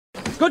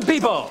Good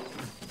people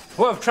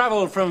who have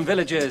traveled from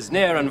villages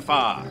near and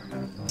far,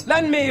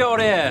 lend me your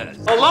ears.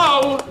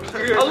 Hello?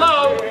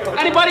 Hello?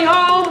 Anybody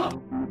home?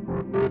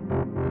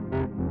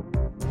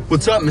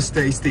 What's up, Miss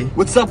Tasty?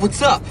 What's up?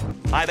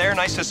 Hi there,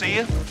 nice to see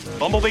you.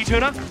 Bumblebee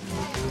tuna?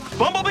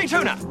 Bumblebee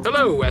tuna!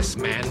 Hello,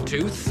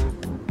 S-Man-Tooth.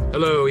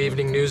 Hello,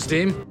 evening news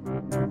team.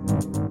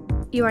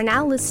 You are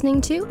now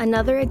listening to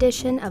another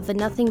edition of the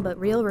Nothing But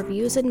Real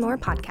Reviews and More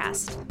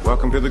podcast.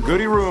 Welcome to the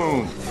goodie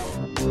room.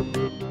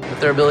 But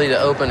their ability to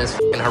open is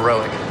f***ing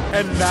heroic.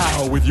 And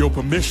now, with your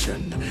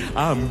permission,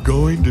 I'm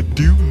going to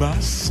do my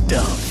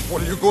stuff.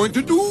 What are you going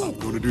to do? I'm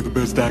going to do the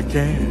best I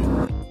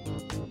can.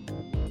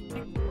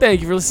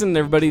 Thank you for listening,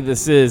 everybody.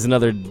 This is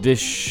another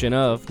edition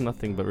of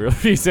Nothing But Real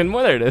Reviews and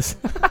More. There it is.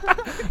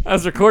 I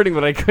was recording,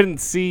 but I couldn't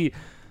see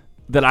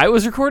that I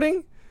was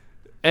recording.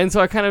 And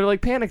so I kind of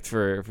like panicked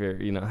for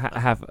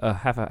half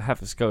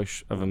a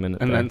skosh of a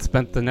minute, and then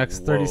spent the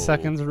next 30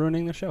 seconds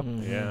ruining the show.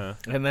 Mm-hmm. Yeah,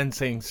 and then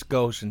saying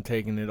skosh and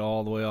taking it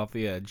all the way off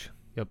the edge.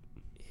 Yep.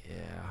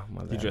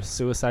 Yeah, you just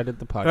suicided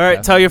the podcast. All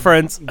right, tell your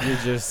friends. You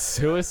just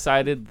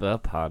suicided the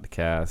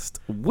podcast.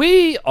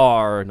 We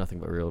are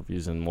Nothing But Real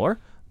Reviews and More.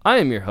 I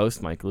am your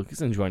host, Mike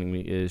Lucas, and joining me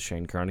is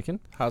Shane Cronican.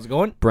 How's it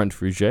going? Brent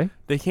Frugier.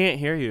 They can't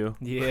hear you.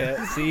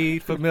 Yeah, see,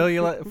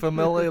 familiarity,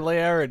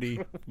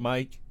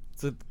 Mike.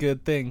 It's a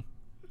good thing.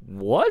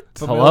 What?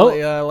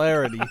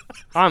 Familiarity.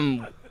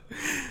 I'm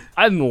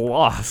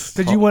lost.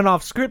 Because you went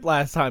off script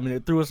last time and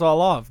it threw us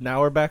all off.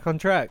 Now we're back on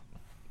track.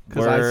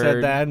 Because I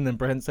said that and then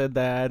Brent said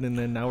that and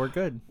then now we're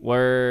good.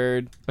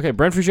 Word. Okay,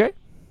 Brent Frugier.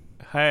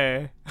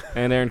 Hey.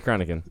 And Aaron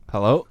Cronican.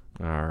 Hello.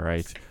 All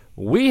right.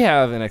 We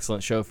have an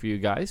excellent show for you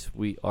guys.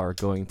 We are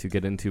going to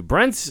get into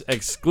Brent's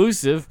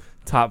exclusive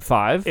top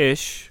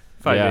 5-ish.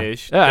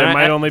 5-ish. Yeah, There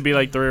might only be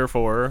like 3 or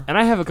 4. And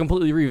I have a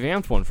completely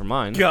revamped one for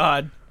mine.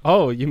 God.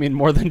 Oh, you mean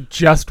more than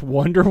just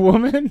Wonder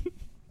Woman?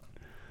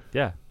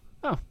 Yeah.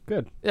 Oh,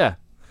 good. Yeah.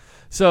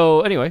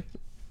 So, anyway,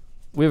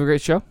 we have a great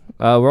show.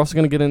 We're also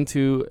going to get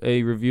into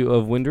a review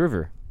of Wind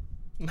River.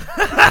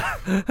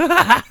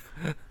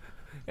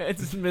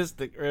 It's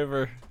Mystic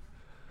River.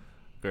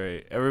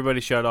 Great.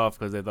 Everybody shut off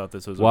because they thought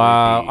this was a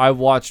Wow, repeat. I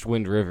watched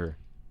Wind River.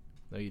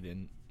 No, you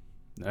didn't.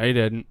 No, you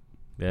didn't.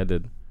 Yeah, I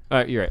did. All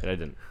right, you're right, I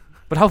didn't.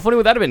 But how funny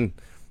would that have been?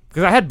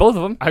 Because I had both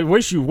of them. I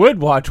wish you would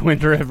watch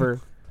Wind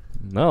River.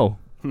 No.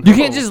 You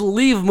can't just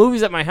leave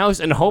movies at my house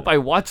and hope I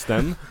watch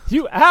them.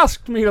 You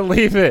asked me to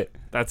leave it.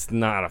 That's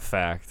not a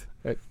fact.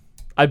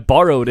 I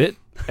borrowed it,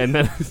 and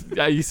then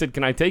you said,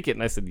 "Can I take it?"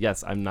 And I said,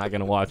 "Yes, I'm not going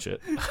to watch it."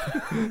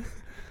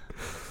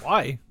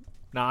 Why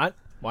not?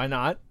 Why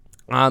not?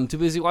 I'm too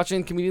busy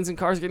watching comedians in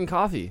cars getting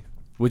coffee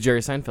with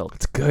Jerry Seinfeld.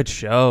 It's a good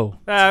show.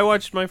 I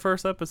watched my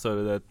first episode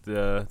of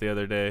that the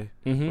other day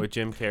with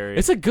Jim Carrey.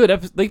 It's a good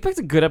episode. They picked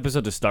a good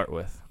episode to start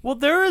with. Well,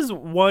 there is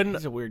one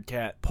He's a weird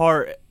cat.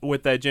 part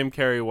with that Jim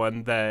Carrey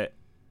one that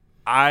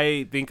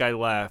I think I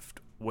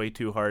laughed way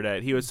too hard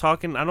at. He was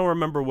talking, I don't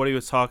remember what he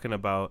was talking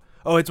about.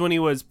 Oh, it's when he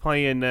was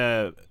playing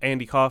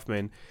Andy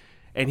Kaufman,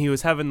 and he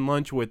was having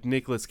lunch with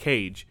Nicolas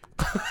Cage.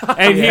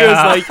 And he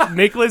was like,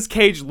 Nicolas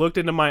Cage looked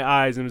into my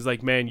eyes and was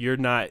like, "Man, you're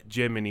not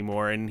Jim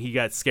anymore." And he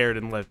got scared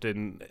and left.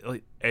 And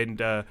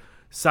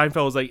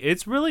Seinfeld was like,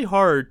 "It's really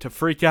hard to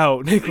freak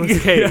out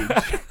Nicolas Cage."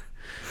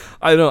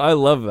 I know. I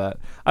love that.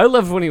 I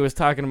loved when he was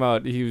talking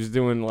about he was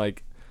doing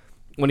like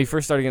when he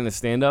first started getting the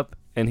stand up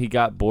and he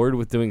got bored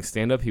with doing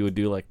stand up. He would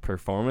do like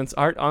performance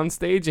art on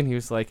stage, and he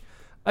was like,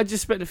 "I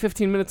just spent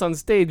 15 minutes on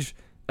stage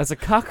as a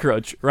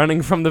cockroach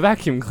running from the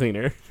vacuum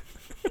cleaner."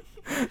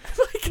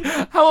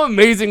 Like, how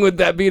amazing would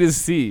that be to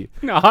see?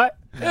 Not.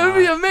 It would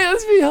be amazing.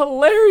 That'd be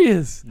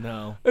hilarious.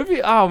 No. It'd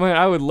be. Oh man,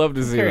 I would love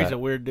to see Carrey's that. a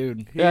weird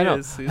dude. Yeah, I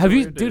know. Have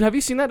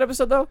you seen that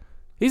episode though?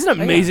 He's an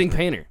amazing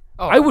painter.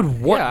 Oh, I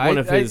would want one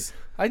of his.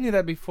 I knew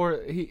that before.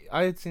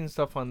 I had seen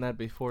stuff on that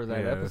before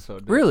that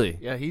episode. Really?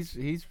 Yeah, he's.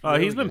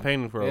 Really he's been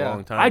painting for a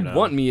long time. I'd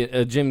want me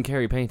a Jim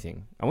Carrey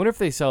painting. I wonder if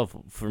they sell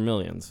for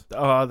millions.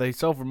 They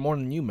sell for more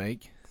than you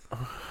make.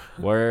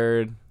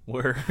 Word.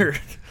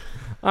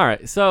 All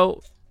right,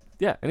 so.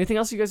 Yeah. Anything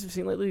else you guys have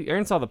seen lately?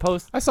 Aaron saw The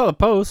Post. I saw The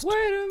Post. Wait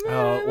a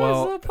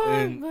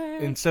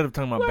minute. Instead of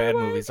talking about bad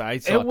movies, I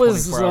saw it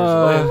was 24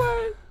 Hours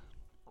Later.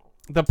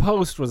 The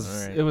Post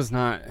was. Right. It was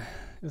not.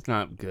 It's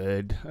not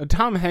good.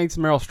 Tom Hanks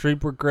and Meryl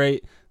Streep were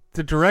great.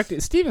 The director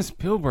Steven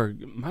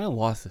Spielberg might have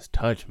lost his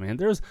touch, man.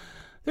 There's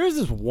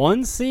this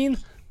one scene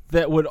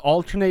that would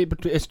alternate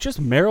between. It's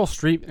just Meryl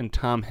Streep and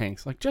Tom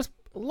Hanks. Like, just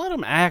let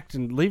them act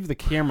and leave the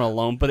camera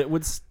alone. But it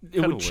would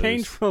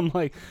change from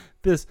like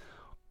this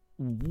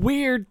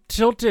weird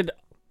tilted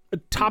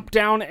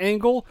top-down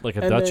angle, like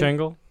a Dutch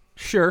angle.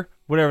 Sure,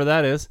 whatever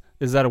that is.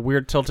 Is that a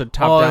weird tilted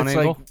top-down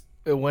angle?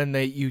 Like when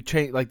you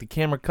change, like the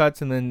camera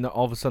cuts, and then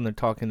all of a sudden they're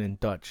talking in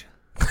Dutch.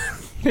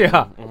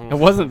 Yeah, it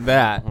wasn't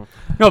that.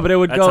 No, but it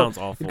would sounds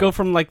awful. It'd go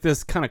from like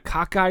this kind of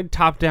cockeyed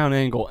top-down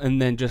angle,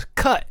 and then just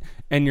cut,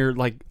 and you're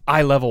like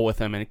eye level with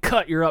them, and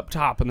cut, you're up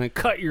top, and then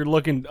cut, you're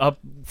looking up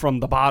from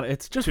the bottom.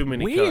 It's just too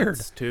many weird.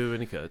 Cuts. Too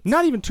many cuts.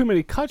 Not even too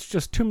many cuts,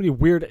 just too many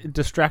weird,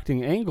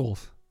 distracting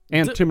angles.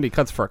 And too many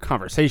cuts for a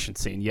conversation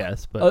scene,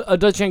 yes. But a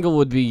Dutch angle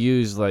would be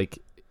used like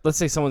let's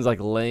say someone's like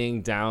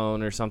laying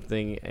down or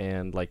something,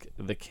 and like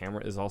the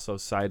camera is also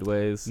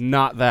sideways.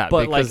 Not that,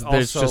 but because like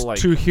there's also just like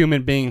two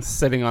human beings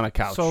sitting on a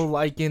couch. So,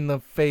 like in the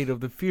Fate of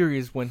the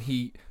Furious, when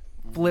he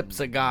flips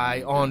a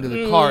guy onto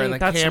the car and the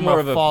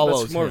camera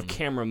follows that's more him. of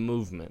camera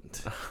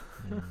movement.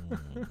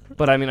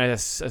 But I mean, I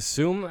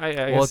assume well,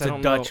 guess it's I a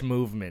don't Dutch know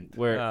movement.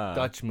 where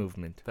Dutch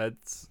movement.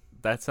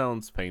 That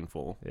sounds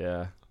painful.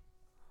 Yeah.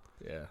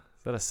 Yeah.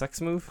 Is that a sex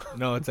move?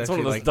 No, it's one actually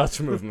of those like Dutch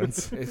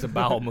movements. It's a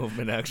bowel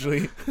movement,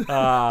 actually.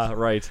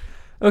 Right.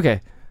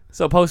 Okay.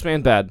 So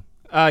Postman bad.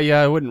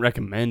 Yeah, I wouldn't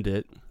recommend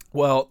it.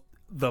 Well,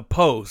 the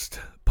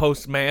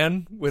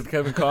Postman with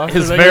Kevin Costner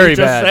is that very you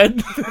just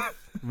bad. said.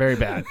 Very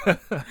bad.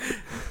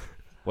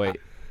 Wait.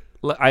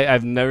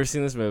 I've never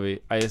seen this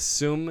movie. I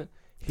assume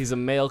he's a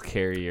mail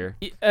carrier.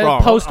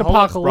 Wrong.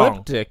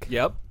 Post-apocalyptic.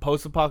 Yep,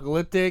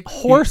 post-apocalyptic.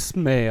 Horse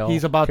mail.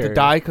 He's about carrier. to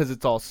die because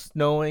it's all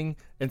snowing,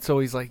 and so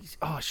he's like,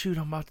 "Oh shoot,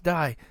 I'm about to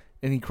die,"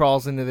 and he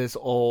crawls into this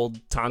old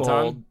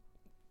Tauntaun?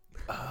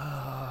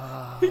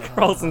 He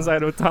crawls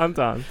inside of a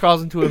Tauntaun.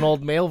 Crawls into an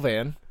old mail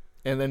van,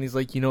 and then he's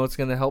like, "You know what's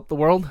gonna help the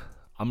world?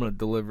 I'm gonna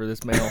deliver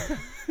this mail."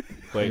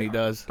 Wait, and he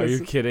does. Are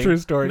you kidding? True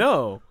story.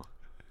 No.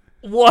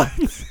 What?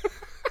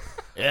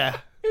 Yeah.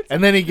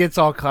 And then he gets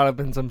all caught up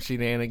in some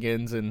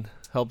shenanigans and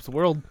helps the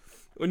world.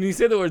 When you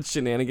say the word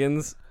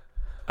shenanigans,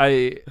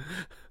 I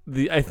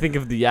think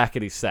of the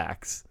yakety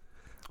sax.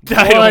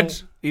 I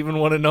don't even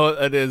want to know what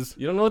that is.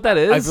 You don't know what that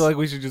is? I feel like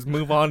we should just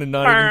move on and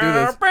not even do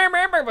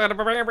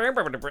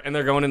this. And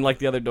they're going in like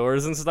the other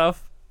doors and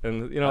stuff.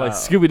 And, you know, like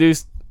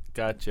Scooby-Doo's.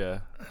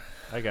 Gotcha.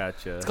 I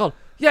gotcha. It's called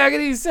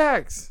yakety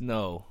sax.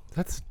 No.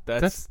 That's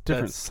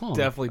different song.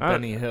 Definitely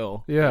Benny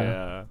Hill.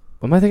 Yeah.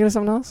 Am I thinking of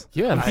something else?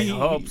 Yeah. I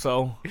hope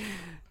so.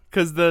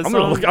 Because the I'm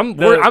song,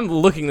 I'm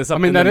looking this up. I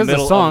mean, in that the is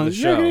middle a song. of the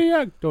show.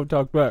 Yeah, don't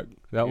talk back.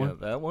 That Yeah, one.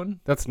 that one?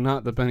 That's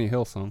not the Benny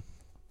Hill song.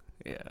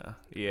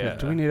 Yeah.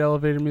 Do we need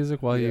elevator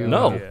music while you?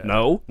 No, Yeah.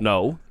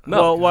 no.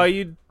 Well, why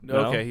you? No.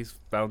 Okay, he's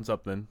found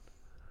something.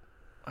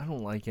 I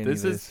don't like any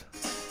This of is-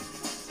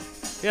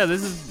 this. Yeah,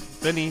 this is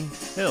Benny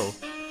Hill.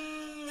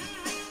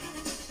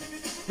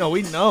 No,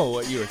 we know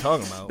what you were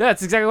talking about.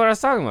 That's exactly what I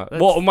was talking about.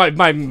 Well,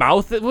 my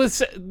mouth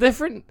was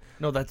different.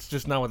 No, that's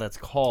just not what that's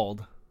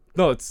called.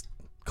 No, it's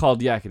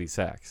called yakety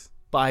sax.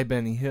 By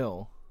Benny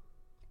Hill.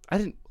 I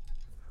didn't.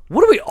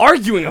 What are we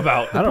arguing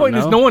about? The point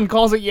is no one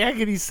calls it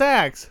yakety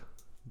sax.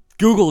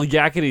 Google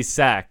yakety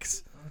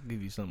sax. I'll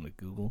give you something to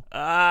Google.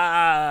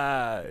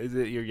 Is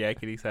it your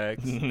yakety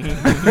sax?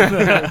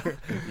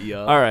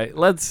 Yeah. All right,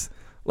 let's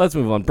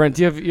move on. Brent,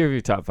 do you have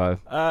your top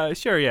 5?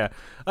 Sure, yeah.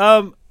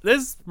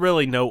 There's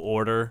really no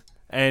order,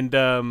 and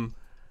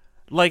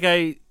like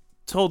I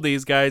told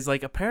these guys,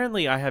 like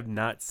apparently I have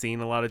not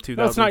seen a lot of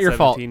 2017 No, it's not your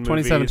fault. movies,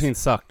 2017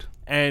 sucked.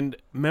 and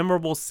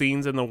memorable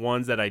scenes in the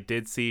ones that I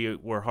did see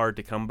were hard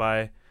to come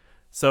by,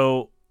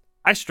 so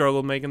I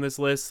struggled making this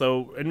list.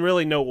 So in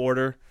really no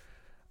order.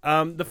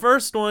 The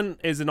first one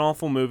is an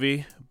awful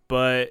movie,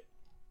 but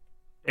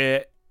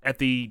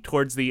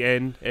towards the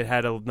end, it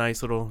had a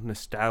nice little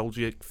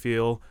nostalgic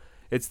feel.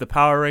 It's the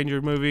Power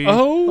Ranger movie.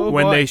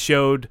 When they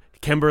showed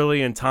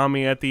Kimberly and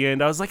Tommy at the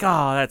end, I was like,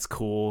 "Oh, that's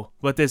cool."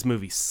 But this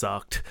movie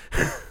sucked.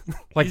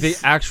 Like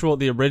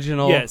the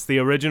original. Yes, the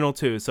original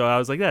too. So I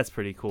was like, "That's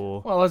pretty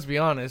cool." Well, let's be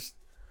honest.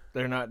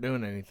 They're not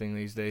doing anything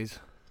these days.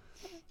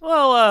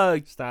 Well,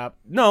 Stop.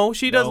 no,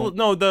 she does.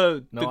 No,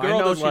 the No, I girl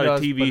know does a she lot of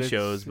does, TV but it's-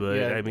 shows, but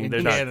yeah, I mean, in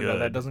they're Canada, not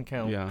good. that doesn't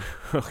count. Yeah.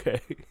 Okay.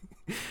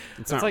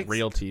 It's not like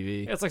real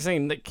TV. It's like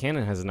saying Nick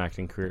Cannon has an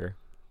acting career.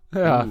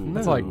 Yeah.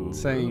 It's like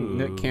saying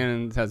Nick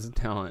Cannon has a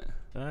talent.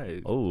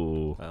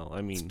 Oh. Well,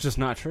 I mean, It's just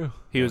not true.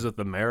 he was with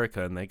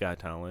America and they got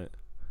talent.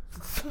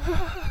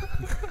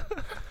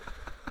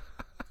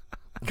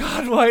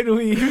 God, why do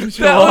we even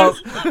show up?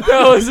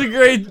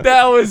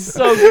 That was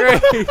so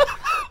great.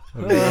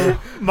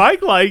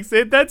 Mike likes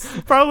it. That's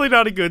probably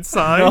not a good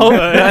sign. No,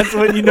 but- that's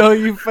when you know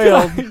you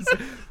failed.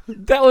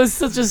 That was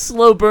such a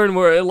slow burn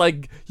where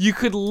like you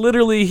could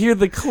literally hear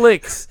the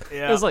clicks.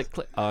 Yeah. It was like,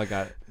 oh, I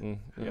got it.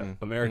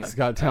 America's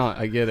Got Talent.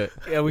 I get it.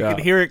 Yeah, we could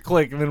hear it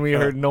click, and then we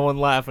heard no one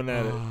laughing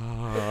at it.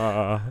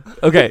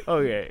 Okay.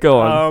 Okay.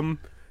 Go on.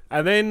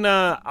 And then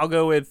I'll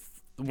go with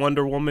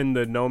Wonder Woman,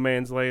 the No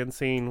Man's Land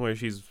scene where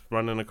she's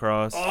running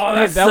across. Oh,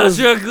 that's that was-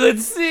 such a good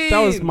scene. That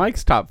was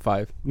Mike's top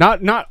 5.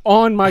 Not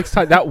on Mike's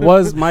top. That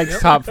was Mike's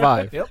top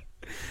 5. Yep.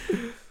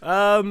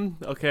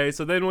 Okay,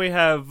 so then we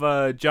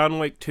have John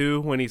Wick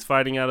 2 when he's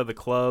fighting out of the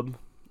club.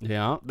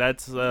 Yeah.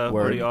 That's a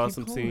Word. pretty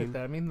awesome Keep calling it scene.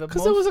 that. I mean,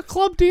 Because it was a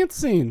club dance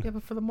scene. Yeah,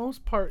 but for the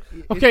most part,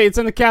 Okay, it's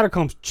in the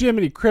catacombs.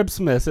 Jiminy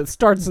Cribsmith. It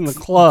starts in the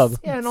club.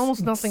 yeah, and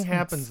almost nothing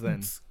happens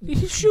then.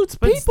 He shoots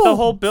But it's people. the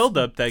whole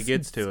build-up that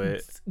gets to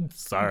it.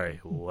 Sorry,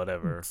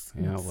 whatever.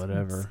 Yeah,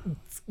 whatever.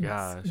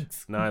 Gosh,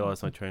 now I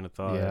lost my train of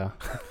thought. Yeah.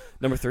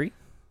 Number 3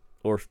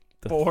 or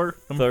the Number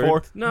third?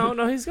 4.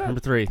 No, he's got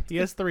Number 3. He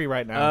has 3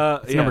 right now.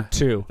 It's number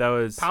 2. That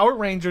was Power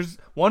Rangers,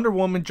 Wonder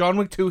Woman, John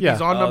Wick 2. Yeah.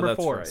 He's on Oh, number that's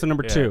 4. right. So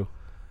number Yeah. 2.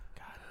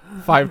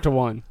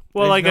 5-1.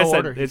 well, There's like no I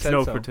order. said, He it's said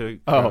no so. particular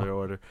Oh.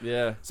 order.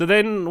 Yeah. So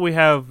then we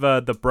have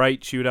the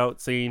bright shootout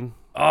scene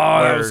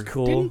Oh, that was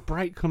cool. Didn't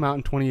Bright come out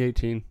in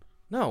 2018?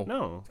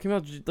 No. It came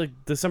out like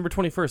December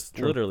 21st,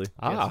 literally.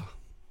 Ah.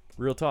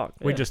 Real talk.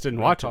 We Yeah. just didn't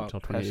watch it until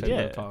 2018.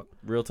 Yeah.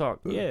 Real talk.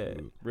 Yeah.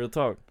 Real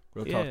talk.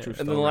 Real talk, true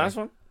And then the last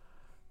one?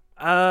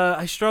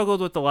 I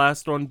struggled with the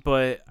last one,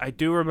 but I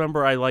do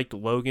remember I liked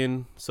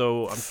Logan,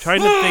 so I'm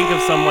trying to think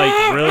of some like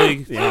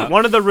really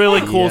one of the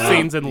really cool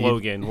scenes in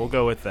Logan. We'll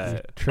go with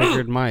that.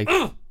 Triggered Mike.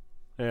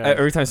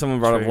 Every time someone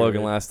brought up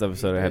Logan last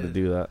episode, I had to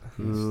do that.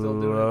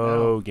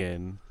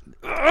 Logan.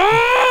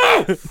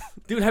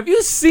 Dude, have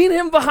you seen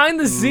him behind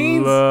the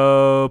scenes?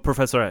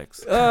 Professor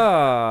X.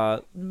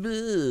 That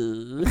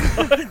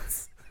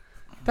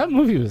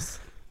movie was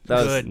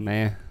good.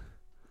 Meh.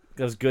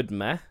 That was good,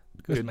 meh.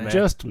 Good meh.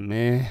 Just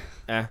meh.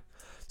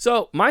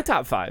 So my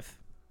top 5,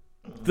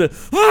 the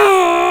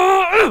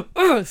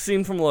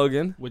scene from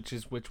Logan, which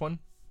one?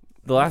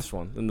 The last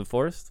one in the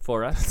forest.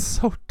 That's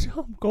so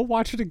dumb. Go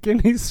watch it again.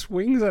 He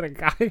swings at a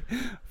guy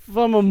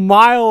from a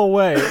mile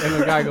away, and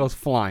the guy goes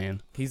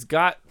flying. He's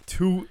got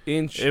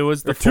 2-inch. It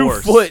was the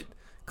 2-foot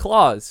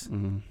claws.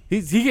 Mm-hmm.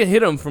 He can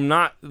hit him from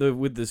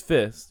with his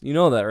fist. You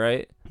know that,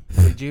 right?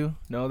 Did you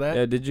know that?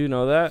 Yeah. Did you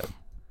know that?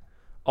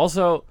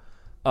 Also,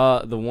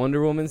 the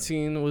Wonder Woman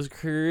scene was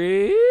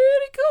pretty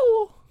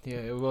cool. Yeah,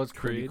 it was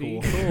pretty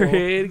cool.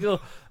 Pretty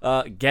cool.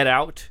 Get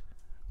Out,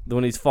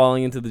 when he's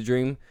falling into the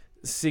dream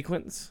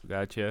sequence.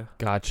 Gotcha.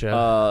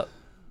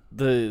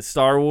 The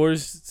Star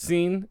Wars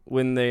scene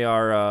when they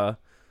are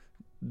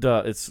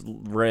it's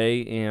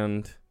Rey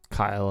and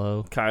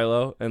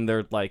Kylo, and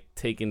they're like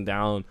taken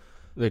down.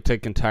 They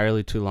take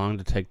entirely too long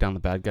to take down the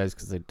bad guys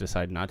because they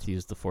decide not to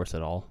use the Force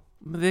at all.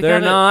 They're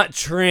not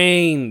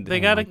trained. They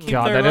gotta keep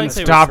God, their that didn't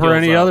lightsaber stop her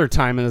any skills up. other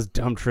time in this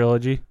dumb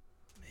trilogy.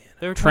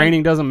 Man,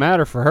 training doesn't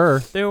matter for her.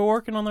 They were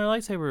working on their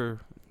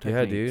lightsaber techniques.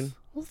 Yeah, dude.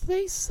 Well,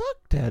 they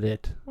sucked at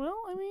it. Well,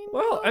 I mean,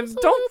 I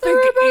don't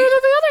think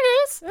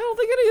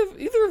any of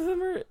either of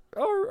them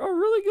are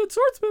really good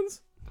swordsmen.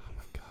 Oh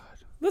my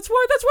god. That's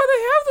why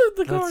they have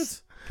the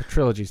cards. The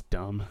trilogy's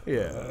dumb.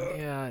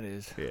 Yeah, it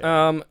is.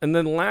 Yeah. And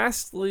then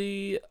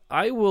lastly,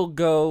 I will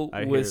go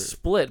with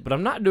Split, but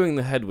I'm not doing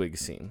the Hedwig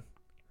scene.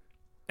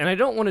 And I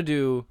don't want to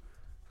do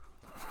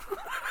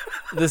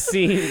the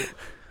scene.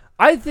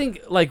 I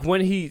think like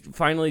when he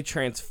finally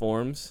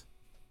transforms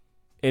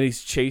and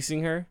he's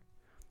chasing her,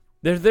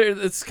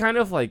 it's kind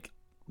of like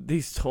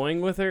he's toying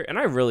with her, and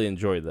I really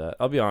enjoyed that.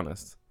 I'll be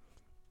honest.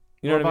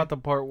 You know what what about the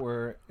part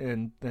where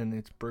then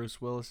it's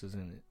Bruce Willis is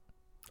in it?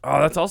 Oh,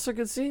 that's also a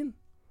good scene.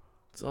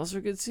 It's also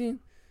a good scene.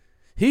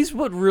 He's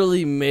what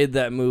really made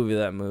that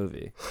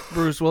movie.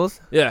 Bruce Willis?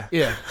 Yeah.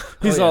 Yeah.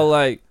 He's all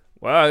like,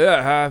 wow,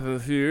 that happened a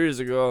few years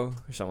ago,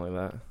 or something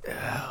like that.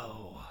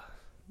 Oh.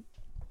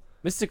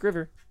 Mystic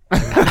River.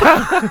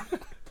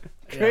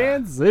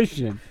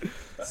 Transition.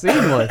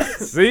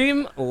 Seamless.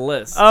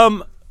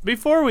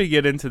 Before we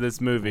get into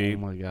this movie, oh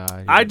my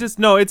god, I just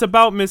know it's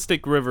about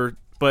Mystic River,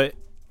 but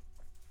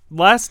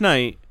last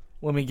night,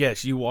 let me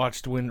guess, you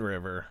watched Wind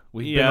River.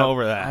 We've been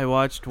over that. I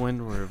watched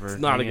Wind River.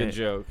 It's not a good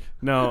joke.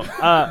 No.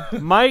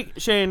 Mike,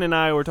 Shane, and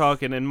I were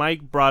talking, and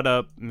Mike brought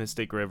up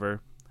Mystic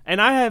River,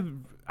 and I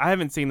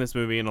haven't seen this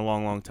movie in a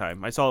long, long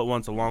time. I saw it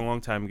once a long, long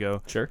time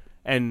ago. Sure.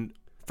 And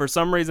for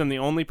some reason, the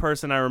only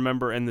person I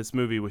remember in this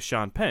movie was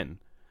Sean Penn.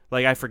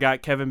 Like, I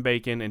forgot Kevin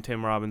Bacon and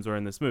Tim Robbins were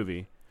in this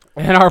movie.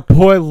 And our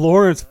boy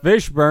Lawrence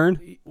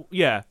Fishburne.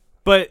 Yeah,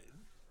 but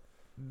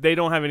they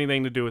don't have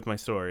anything to do with my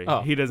story. Oh.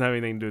 He doesn't have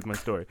anything to do with my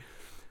story.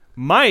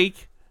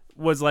 Mike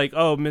was like,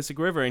 oh, Mystic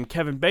River, and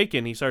Kevin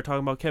Bacon. He started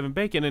talking about Kevin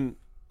Bacon, and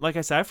like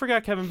I said, I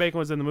forgot Kevin Bacon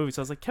was in the movie,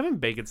 so I was like, Kevin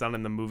Bacon's not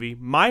in the movie.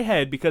 My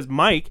head, because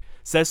Mike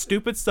says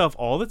stupid stuff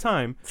all the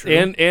time.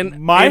 And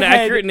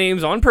inaccurate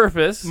names on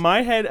purpose.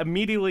 My head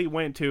immediately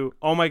went to,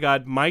 oh my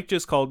god, Mike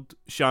just called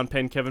Sean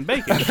Penn Kevin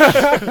Bacon.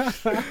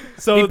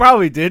 So he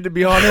probably did, to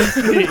be honest.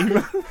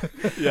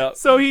 Yeah.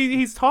 So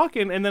he's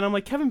talking, and then I'm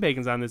like, Kevin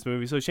Bacon's on this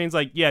movie. So Shane's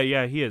like,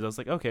 yeah, he is. I was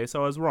like, okay,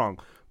 so I was wrong.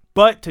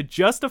 But to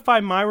justify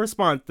my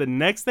response, the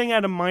next thing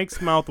out of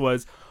Mike's mouth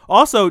was,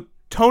 also,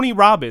 Tony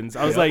Robbins.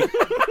 I was like...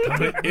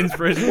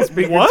 Inspirational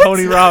speaker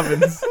Tony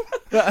Robbins.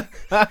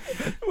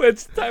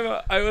 Which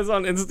time I was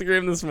on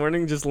Instagram this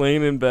morning, just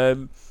laying in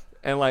bed,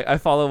 and like I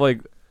follow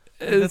like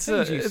the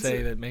things you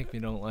say that make me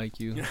don't like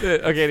you.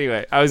 Okay,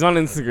 anyway, I was on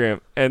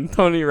Instagram and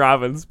Tony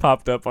Robbins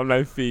popped up on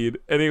my feed,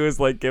 and he was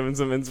like giving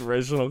some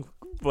inspirational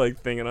like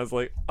thing, and I was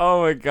like,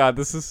 oh my god,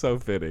 this is so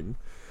fitting.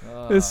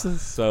 This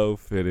is so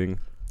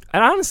fitting.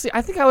 And honestly,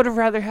 I think I would have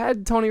rather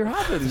had Tony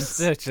Robbins.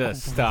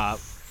 Just stop.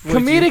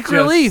 Comedic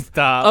relief.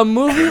 Stop. A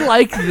movie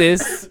like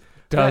this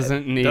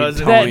doesn't need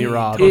Tony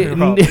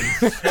Robbins.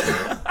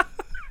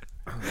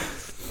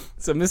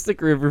 So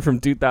Mystic River from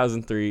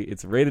 2003.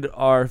 It's a rated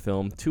R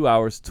film, 2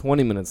 hours,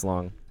 20 minutes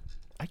long.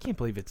 I can't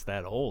believe it's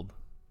that old.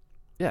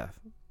 Yeah.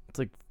 It's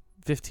like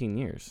 15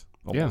 years.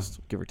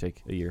 Almost, give or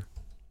take a year.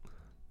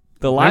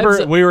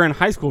 Remember, we were in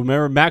high school.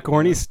 Remember, Matt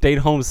Gorney stayed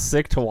home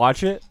sick to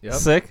watch it? Yep.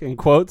 Sick, in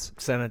quotes.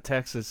 Sent a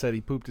text that said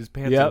he pooped his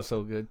pants. It was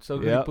so good. So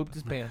good he pooped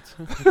his pants.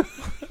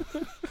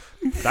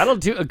 That'll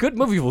do. A good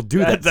movie will do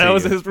that. That to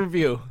was you. his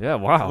review. Yeah,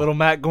 wow. Little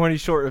Matt Gorney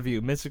short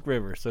review. Mystic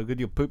River. So good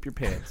you'll poop your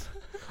pants.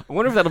 I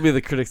wonder if that'll be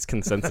the critics'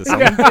 consensus.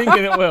 I'm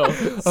thinking it will.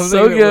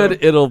 So good,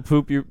 it'll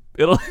poop your.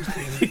 It'll.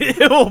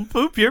 It'll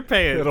poop your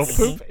pants. It'll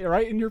poop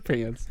right in your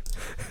pants.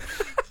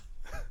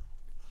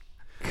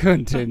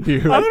 Continue.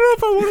 I don't know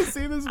if I want to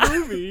see this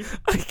movie.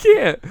 I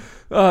can't.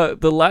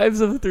 The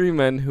lives of the three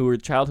men who were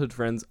childhood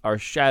friends are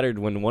shattered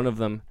when one of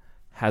them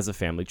has a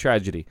family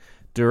tragedy.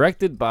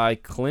 Directed by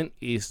Clint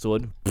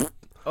Eastwood.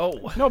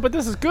 Oh. No, but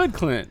this is good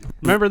Clint.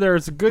 Remember,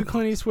 there's a good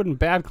Clint Eastwood and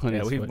bad Clint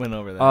Eastwood. Yeah, we went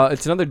over that.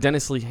 It's another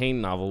Dennis Lehane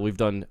novel. We've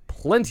done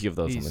plenty of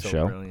those on the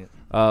show.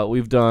 Brilliant.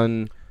 We've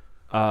done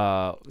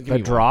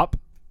The Drop.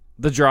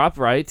 The Drop,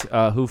 right?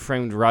 Who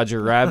Framed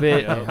Roger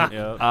Rabbit?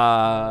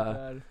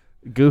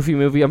 Goofy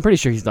Movie. I'm pretty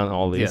sure he's done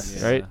all these,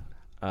 Yes. right?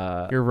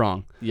 You're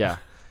wrong. Yeah.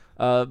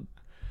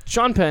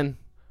 Sean Penn,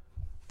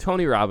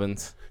 Tony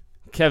Robbins,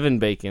 Kevin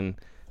Bacon,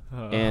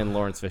 and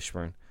Lawrence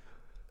Fishburne.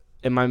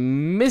 Am I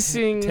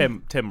missing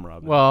Tim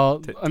Robbins?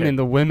 Well, I mean,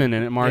 the women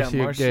in it, Marcia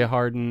Marcia. Gay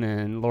Harden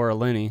and Laura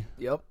Linney.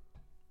 Yep.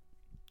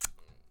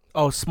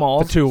 Oh,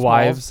 Smalls. The two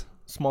wives.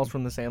 Smalls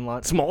from the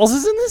Sandlot. Smalls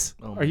is in this?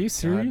 Oh Are you my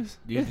serious?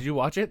 God. Did you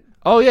watch it?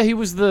 Oh yeah, he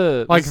was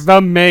the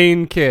The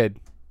main kid.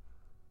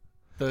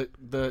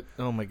 The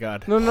oh my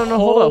God. No,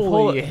 hold up.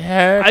 Holy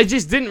heck. I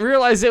just didn't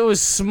realize it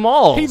was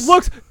Smalls. He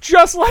looks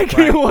just like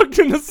he looked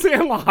in the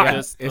Sandlot. Yeah,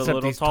 Just a except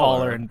little he's taller.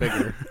 taller and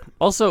bigger.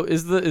 Also,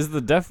 is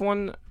the deaf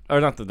one or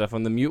not the deaf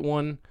one, the mute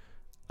one?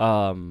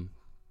 What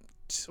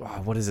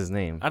is his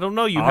name? I don't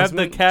know. You have the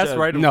Osmond? cast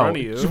right in No. front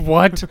of you.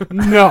 What?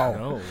 No.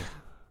 No.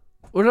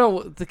 Well,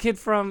 no, the kid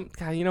from.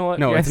 God, you know what?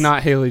 No, Yes. it's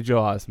not Haley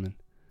Joel Osment.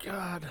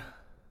 God.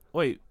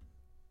 Wait,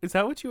 is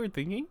that what you were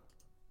thinking?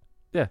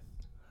 Yeah.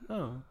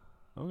 Oh,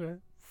 okay.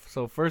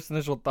 So first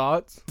initial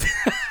thoughts.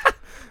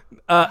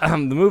 The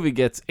movie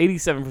gets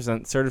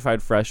 87%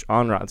 certified fresh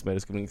on Rotten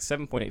Tomatoes, giving it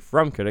 7.8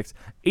 from critics,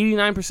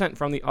 89%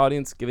 from the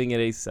audience, giving it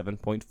a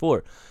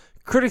 7.4.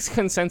 Critics'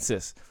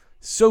 consensus: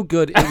 so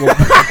good it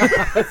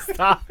will.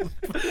 Stop.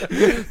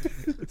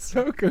 It's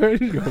so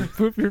good. You go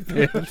poop your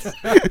pants.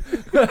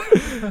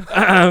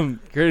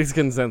 Critics'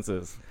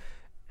 consensus: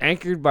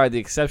 anchored by the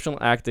exceptional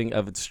acting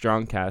of its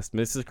strong cast,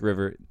 Mystic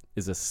River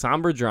is a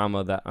somber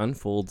drama that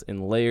unfolds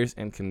in layers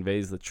and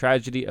conveys the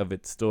tragedy of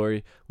its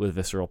story with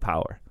visceral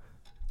power.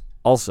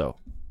 Also,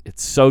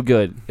 it's so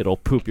good it'll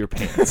poop your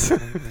pants.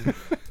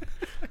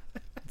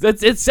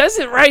 It says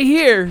it right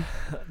here.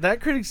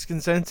 That critics'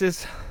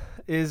 consensus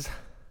is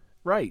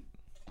right.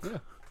 Yeah.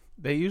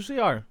 They usually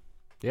are.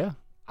 Yeah.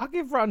 I'll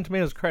give Rotten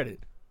Tomatoes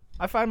credit.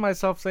 I find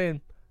myself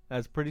saying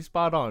that's pretty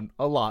spot on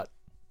a lot.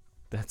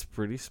 That's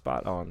pretty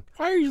spot on.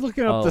 Why are you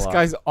looking up this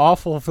guy's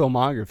awful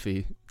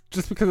filmography?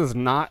 Just because it's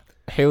not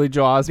Haley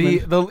Joel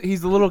Osment?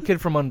 He's the little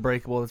kid from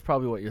Unbreakable. That's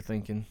probably what you're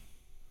thinking.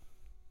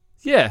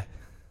 Yeah.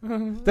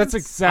 That's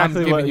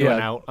exactly I'm giving what you an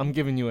out. I'm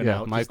giving you an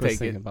out. Mike Just was take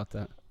thinking it. about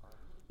that.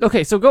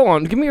 Okay, so go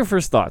on. Give me your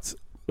first thoughts.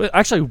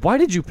 Actually, why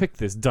did you pick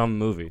this dumb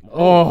movie?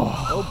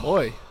 Oh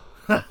boy.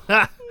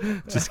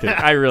 Just kidding.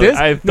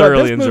 I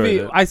thoroughly enjoyed movie,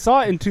 it. I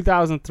saw it in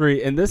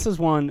 2003, and this is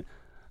one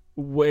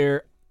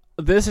where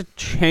this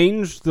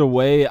changed the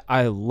way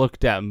I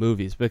looked at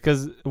movies.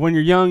 Because when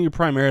you're young, you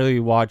primarily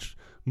watch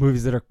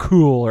movies that are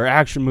cool or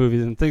action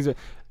movies and things.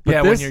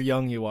 But when you're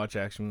young, you watch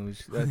action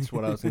movies. That's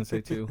what I was going to say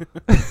too.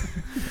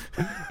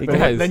 Hey,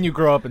 guys, then you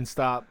grow up and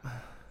stop.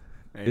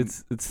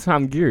 it's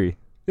Tom Geary.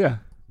 Yeah.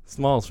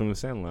 Smalls from The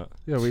Sandlot.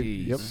 Yeah,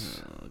 Yep.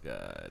 Oh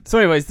God. So,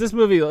 anyways, this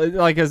movie,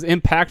 like as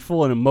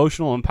impactful and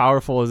emotional and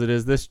powerful as it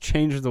is, this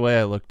changed the way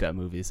I looked at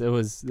movies. It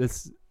was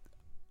this.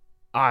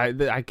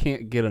 I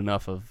can't get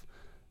enough of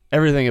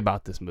everything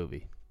about this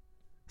movie.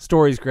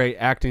 Story's great,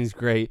 acting's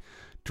great,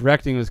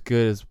 directing was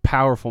good. It's a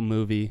powerful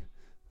movie.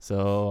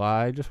 So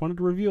I just wanted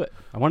to review it.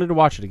 I wanted to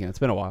watch it again. It's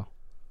been a while.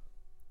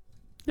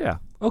 Yeah.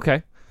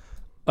 Okay.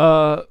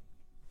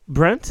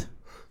 Brent?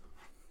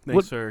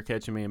 Thanks for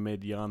catching me in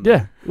mid yawn.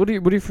 Yeah. What are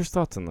your first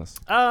thoughts on this?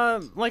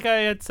 Like I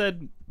had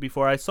said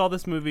before, I saw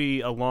this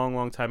movie a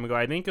long time ago.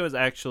 I think it was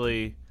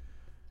actually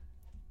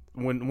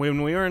when we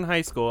were in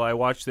high school. I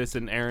watched this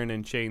in Aaron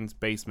and Shane's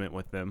basement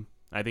with them.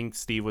 I think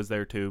Steve was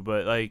there too.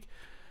 But like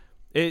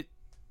it,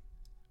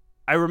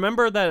 I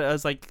remember that I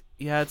was like,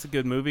 yeah, it's a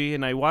good movie,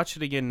 and I watched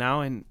it again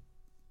now, and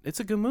it's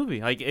a good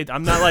movie. Like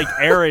I'm not like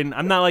Aaron.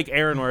 I'm not like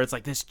Aaron, where it's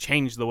like this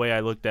changed the way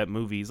I looked at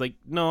movies. Like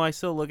no, I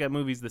still look at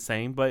movies the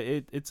same, but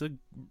it's a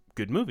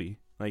good movie.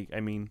 Like I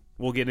mean,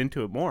 we'll get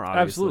into it more.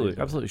 Obviously,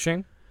 Absolutely.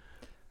 Shane?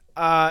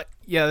 Yeah,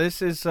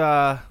 this is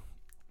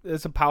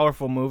it's a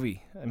powerful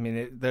movie. I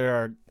mean, there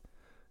are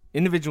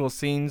individual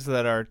scenes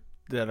that are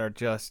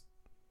just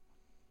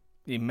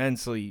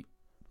immensely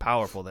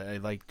powerful. That are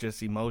like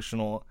just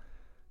emotional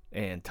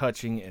and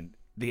touching, and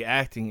the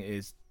acting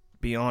is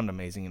beyond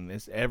amazing in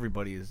this.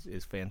 Everybody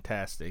is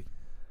fantastic.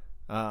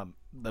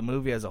 The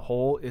movie as a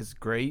whole is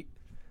great.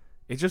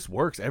 It just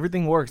works.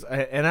 Everything works.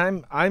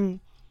 And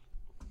I'm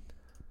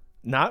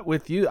not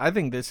with you. I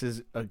think this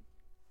is a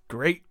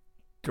great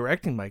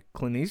directing by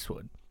Clint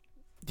Eastwood.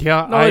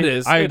 Yeah, No, it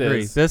is. I It agree.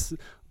 is. This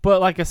But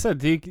like I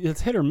said,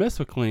 it's hit or miss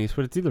with Clint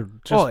Eastwood. It's either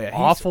just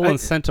awful and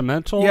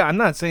sentimental. Yeah, I'm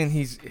not saying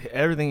he's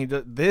everything he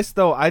does. This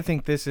though, I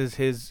think this is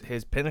his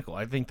pinnacle.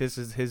 I think this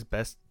is his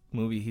best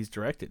movie he's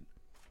directed.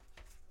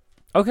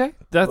 Okay,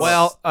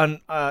 that's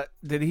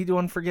did he do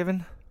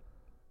Unforgiven?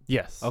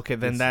 Yes. Okay,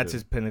 then that's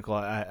his pinnacle.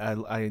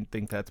 I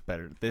think that's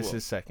better. This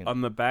is second.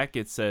 On the back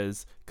it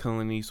says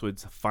Clint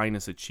Eastwood's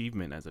finest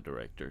achievement as a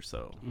director.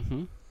 So.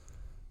 Mm-hmm.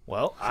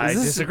 Well, I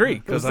disagree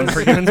because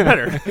Unforgiven's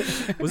better.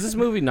 Was this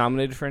movie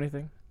nominated for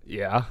anything?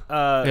 Yeah.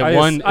 I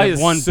it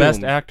won Best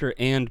assumed. Actor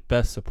and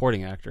Best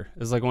Supporting Actor. It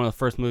was like one of the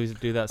first movies to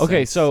do that.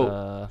 Okay, since,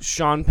 so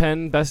Sean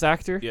Penn, Best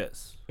Actor?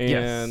 Yes.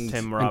 And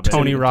Tim and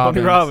Tony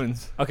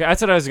Robbins. Okay,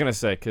 that's what I was going to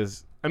say,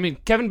 because, I mean,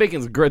 Kevin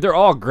Bacon's great. They're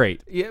all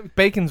great. Yeah,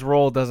 Bacon's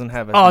role doesn't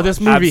have as much. This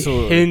movie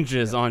Absolutely.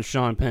 hinges on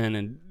Sean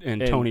Penn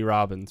and Tony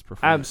Robbins'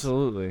 performance.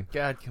 Absolutely.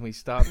 God, can we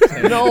stop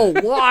saying No,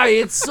 why?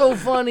 It's so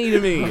funny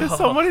to me.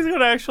 Somebody's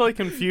gonna actually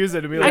confuse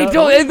it and be like, I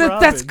don't, and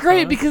that's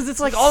great because it's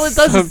like all it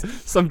does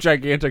is some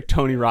gigantic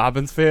Tony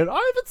Robbins fan. I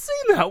haven't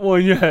seen that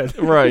one yet.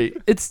 right.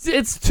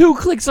 It's 2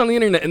 clicks on the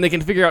internet and they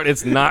can figure out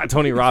it's not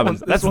Tony Robbins.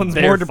 This one's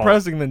more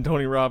depressing than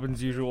Tony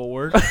Robbins' usual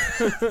work.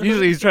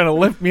 Usually he's trying to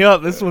lift me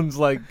up. This one's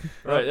like,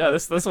 right. Yeah,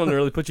 this one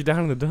really puts you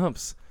down in the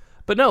dumps.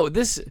 But no,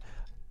 this,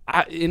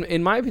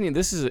 in my opinion,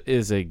 this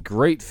is a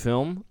great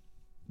film.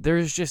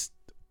 There's just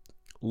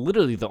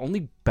literally the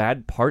only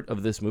bad part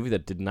of this movie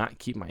that did not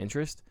keep my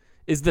interest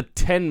is the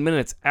 10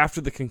 minutes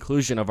after the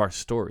conclusion of our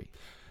story.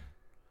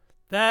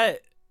 That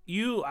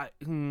I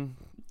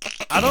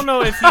don't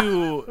know if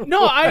you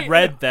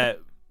read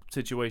that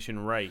situation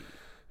right.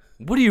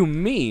 What do you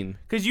mean?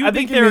 Because you I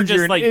think think they were you're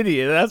just an like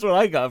idiot. That's what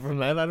I got from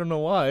that. I don't know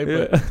why,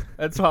 but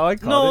that's how I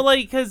caught it. no,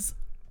 like because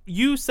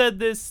you said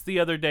this the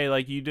other day,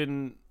 like you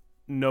didn't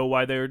know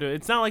why they were doing.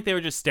 It's not like they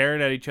were just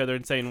staring at each other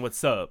and saying,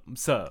 "What's up?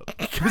 What's up?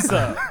 What's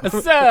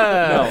up?"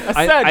 No,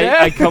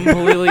 I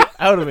completely.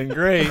 That would have been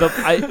great.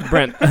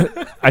 Brent,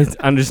 I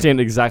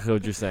understand exactly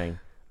what you're saying.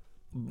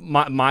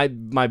 My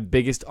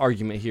biggest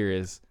argument here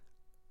is,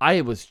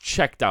 I was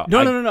checked out. No.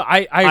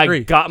 I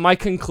agree. I got my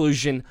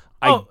conclusion.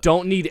 I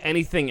don't need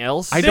anything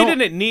else. They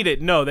didn't need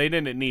it. No, they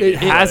didn't need it. It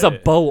has a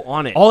bow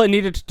on it. All it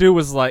needed to do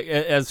was like,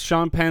 as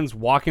Sean Penn's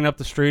walking up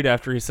the street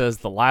after he says,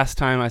 "The last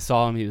time I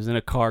saw him, he was in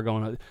a car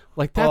going."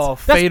 Like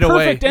that's fade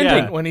perfect away.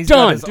 ending. Yeah. When he's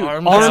done. got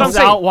his Arms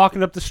out,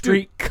 walking up the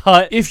street,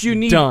 cut. If you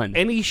need done.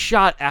 any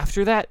shot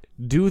after that,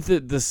 do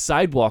the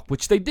sidewalk,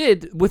 which they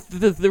did with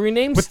the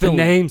renamed with still. the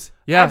names.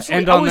 Yeah, Absolutely.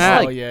 end on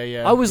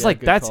that. I was like,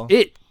 that's call.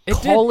 it.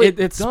 It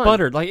done.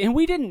 sputtered like, and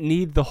we didn't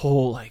need the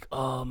whole like,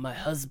 oh, my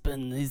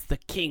husband is the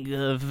king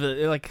of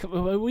like.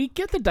 We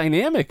get the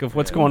dynamic of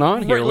what's going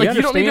on here. Right, We like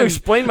you don't need to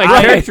understand. explain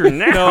my character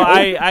now. No,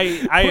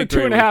 I We're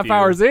agree 2.5 with you.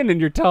 hours in,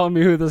 and you're telling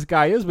me who this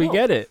guy is. We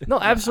get it. No,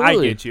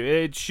 absolutely. I get you.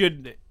 It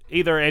should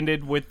either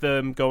ended with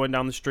them going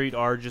down the street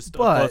or just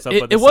But close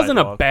up. It wasn't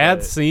a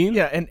bad scene.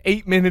 Yeah, and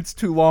 8 minutes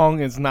too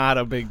long is not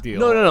a big deal.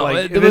 No.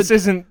 Like, This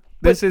isn't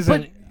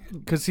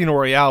Casino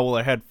Royale. Well,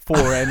 it had 4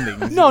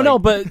 endings. No,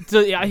 but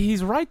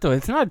he's right though.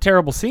 It's not a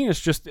terrible scene.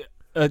 It's just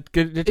it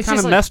kind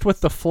of messed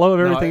with the flow of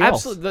everything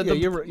else. Absolutely.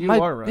 You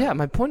are right. Yeah,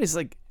 my point is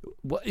like,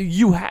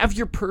 you have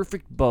your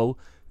perfect bow.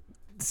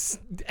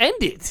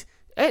 End it.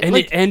 And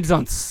it ends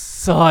on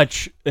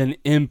such an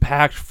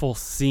impactful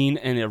scene,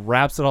 and it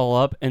wraps it all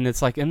up, and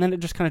it's like, and then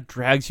it just kind of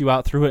drags you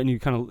out through it, and you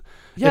kind of,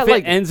 if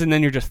it ends, and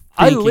then you're just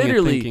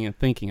thinking and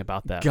thinking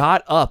about that.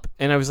 Got up,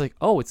 and I was like,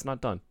 oh, it's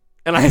not done.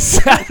 And I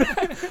sat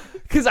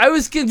because I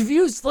was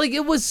confused. Like,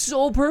 it was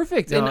so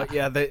perfect. No,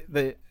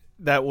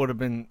 that would have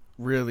been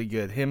really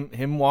good.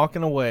 Him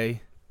walking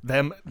away,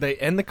 they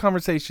end the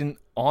conversation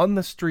on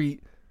the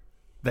street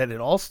that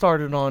it all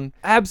started on.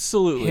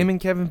 Absolutely. Him and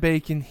Kevin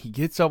Bacon, he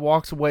gets up,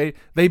 walks away.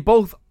 They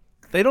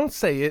don't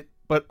say it,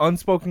 but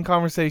unspoken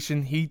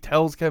conversation, he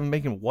tells Kevin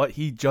Bacon what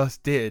he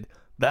just did.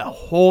 That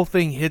whole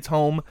thing hits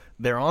home.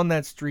 They're on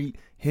that street.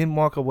 Him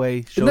walk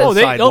away.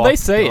 They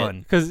say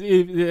it because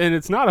and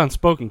it's not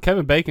unspoken.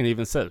 Kevin Bacon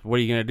even says, "What are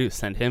you gonna do?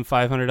 Send him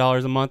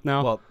 $500 a month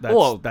now?"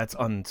 Well, that's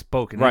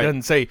unspoken. Right. He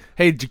doesn't say,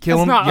 "Hey, did you kill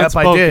It's him?" not Yep,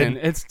 unspoken.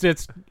 I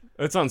did.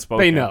 It's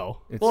unspoken. They know.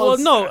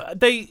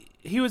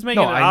 He was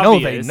making it I know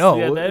obvious. they know,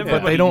 Yeah,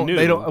 but they don't. knew.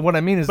 They don't. What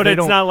I mean is, but they it's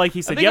don't. not like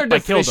he said, I think "Yep, our I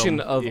killed definition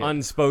him." of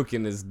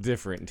unspoken is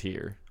different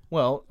here.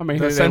 Well, I mean,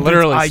 the they sentence,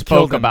 literally "I spoke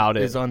killed him," about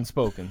it. is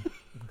unspoken.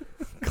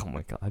 Oh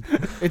my god.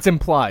 It's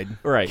implied.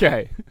 Right.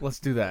 Okay. Let's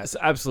do that. So,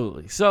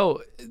 absolutely.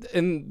 So,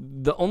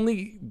 and the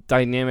only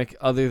dynamic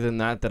other than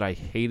that I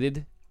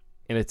hated,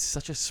 and it's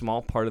such a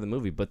small part of the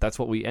movie, but that's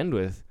what we end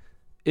with,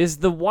 is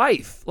the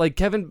wife, like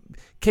Kevin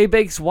K.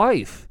 Bake's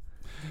wife.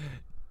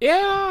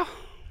 Yeah.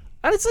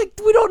 And it's like,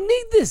 we don't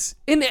need this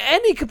in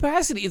any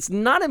capacity. It's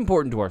not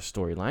important to our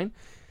storyline.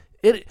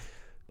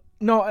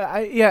 No,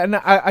 I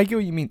get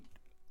what you mean.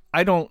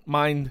 I don't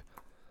mind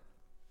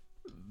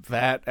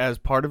that as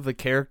part of the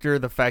character,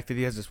 the fact that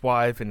he has his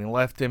wife and he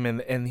left him,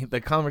 and the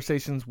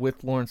conversations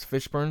with Lawrence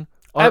Fishburne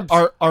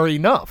are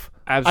enough.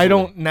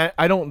 Absolutely.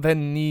 I don't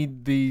then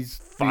need these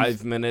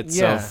 5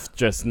 minutes of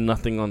just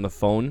nothing on the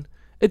phone.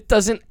 It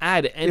doesn't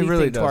add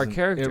anything to our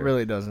character. It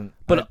really doesn't.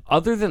 But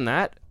other than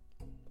that,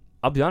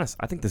 I'll be honest.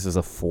 I think this is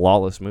a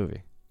flawless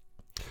movie.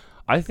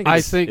 I think,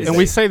 and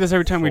we say this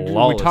every time we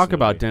talk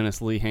about movie. Dennis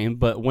Lehane,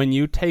 but when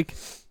you take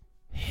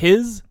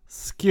his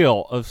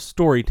skill of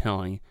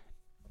storytelling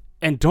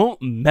and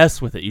don't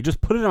mess with it, you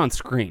just put it on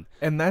screen.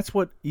 And that's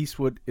what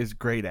Eastwood is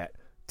great at.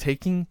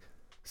 Taking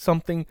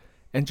something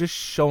and just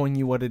showing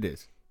you what it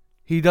is.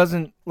 He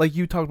doesn't, like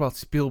you talked about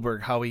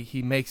Spielberg, how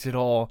he makes it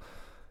all,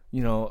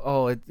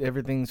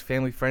 everything's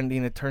family friendly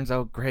and it turns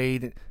out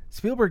great.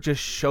 Spielberg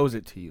just shows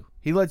it to you.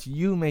 He lets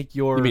you make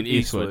your... You mean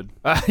Eastwood?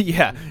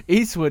 Yeah,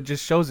 Eastwood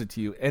just shows it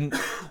to you. And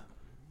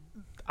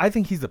I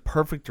think he's the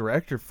perfect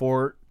director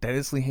for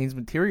Dennis Lehane's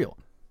material.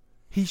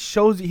 He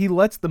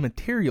lets the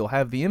material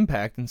have the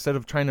impact instead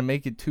of trying to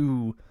make it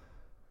too,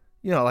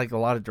 like a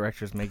lot of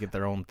directors make it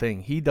their own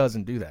thing. He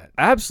doesn't do that.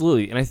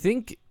 Absolutely. And I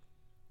think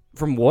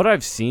from what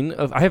I've seen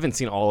I haven't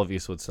seen all of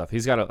Eastwood's stuff.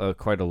 He's got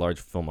quite a large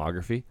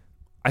filmography.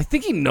 I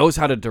think he knows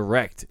how to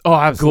direct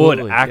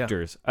absolutely. good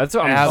actors. Yeah. That's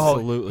what I'm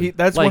absolutely.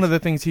 That's one of the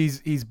things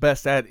he's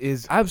best at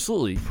is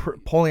absolutely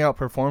pulling out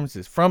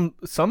performances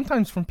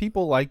sometimes from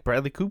people like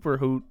Bradley Cooper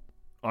who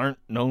aren't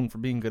known for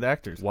being good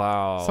actors.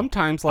 Wow.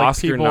 Sometimes like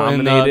Oscar people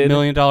nominated in $1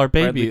 Million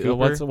Baby.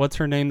 Bradley What's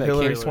her name? That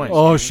Hilary came? Swank.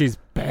 Oh, she's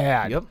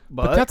bad. Yep,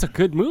 but that's a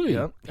good movie.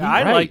 Yep.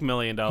 I like $1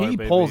 Million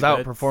Baby. He pulls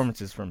out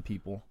performances from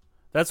people.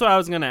 That's what I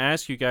was going to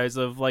ask you guys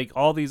of, like,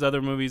 all these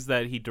other movies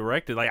that he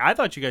directed. Like, I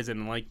thought you guys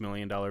didn't like $1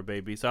 Million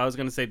Baby, so I was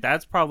going to say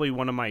that's probably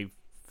one of my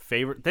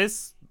favorite.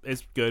 This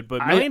is good,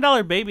 but $1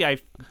 Million Baby I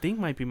think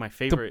might be my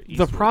favorite.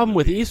 The problem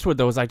with Eastwood,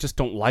 though, is I just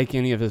don't like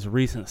any of his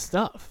recent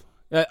stuff.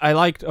 I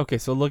liked,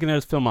 so looking at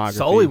his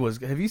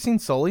filmography. Have you seen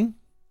Sully?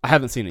 I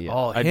haven't seen it yet.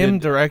 Oh, him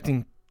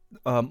directing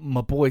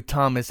my boy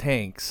Tom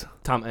Hanks.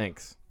 Tom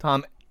Hanks.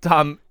 Tom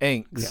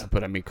Hanks. Yeah,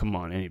 but I mean, come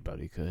on,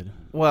 anybody could.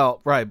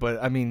 Well, right,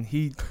 but I mean,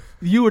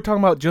 you were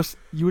talking about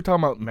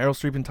Meryl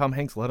Streep and Tom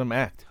Hanks let him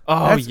act.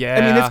 Oh, yeah.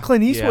 I mean, it's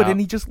Clint Eastwood, yeah. and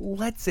he just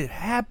lets it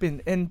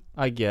happen, and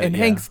I get and it,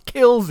 Hanks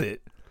kills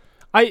it.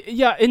 And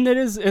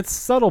it's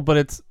subtle,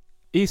 but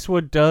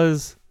Eastwood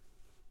does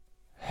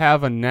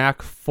have a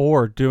knack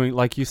for doing,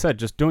 like you said,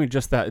 just doing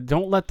just that.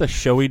 Don't let the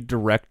showy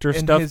director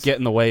stuff get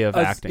in the way of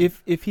acting.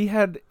 If he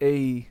had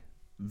a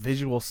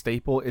visual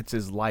staple, it's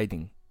his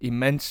lighting.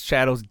 Immense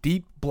shadows,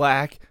 deep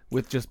black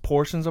with just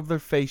portions of their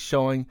face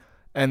showing,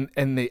 and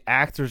the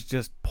actors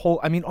just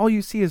pull. I mean, all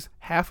you see is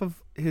half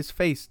of his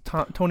face,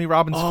 Tony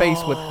Robbins'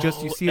 face, with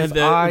just you see his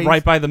eyes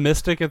right by the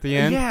Mystic at the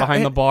end,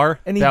 behind the bar.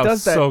 And he that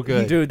does was so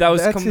good, dude. That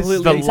was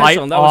completely the light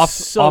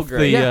off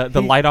great.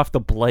 The light off the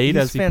blade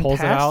as he pulls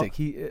it out.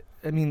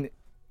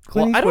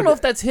 Clint I don't know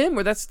if that's him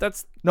or that's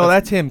no,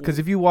 that's him. Because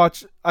if you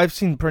watch, I've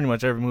seen pretty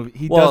much every movie.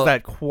 He does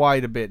that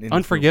quite a bit. In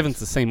Unforgiven's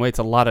the same way. It's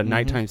a lot of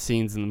nighttime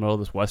scenes in the middle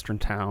of this western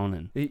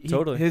town, and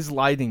totally his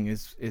lighting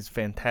is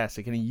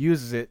fantastic, and he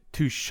uses it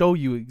to show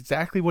you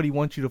exactly what he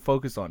wants you to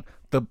focus on.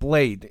 The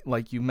blade,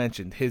 like you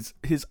mentioned, his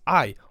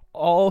eye.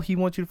 All he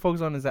wants you to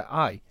focus on is that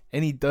eye,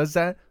 and he does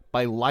that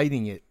by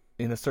lighting it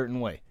in a certain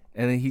way,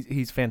 and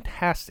he's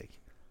fantastic.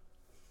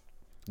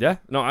 Yeah.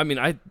 No, I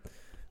mean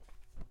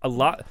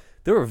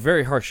there were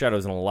very harsh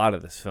shadows in a lot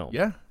of this film.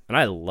 Yeah. And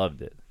I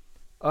loved it.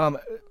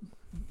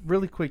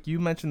 Really quick, you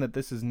mentioned that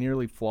this is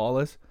nearly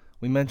flawless.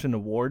 We mentioned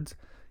awards.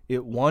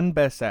 It won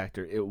Best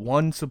Actor. It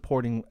won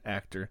Supporting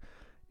Actor.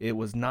 It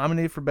was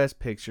nominated for Best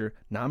Picture,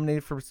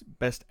 nominated for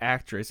Best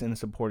Actress in a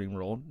Supporting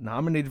Role,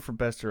 nominated for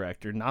Best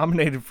Director,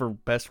 nominated for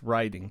Best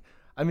Writing.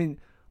 I mean,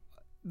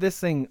 this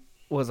thing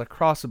was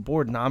across the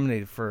board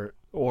nominated for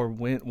or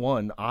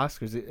won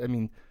Oscars. I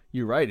mean,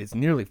 you're right. It's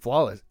nearly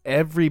flawless.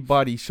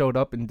 Everybody showed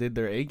up and did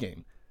their A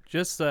game.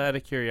 Just out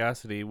of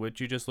curiosity, what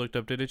you just looked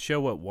up, did it show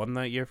what won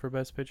that year for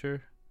Best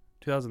Picture?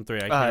 2003. I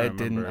can't remember. It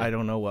didn't. I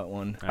don't know what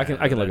one. I can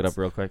look it up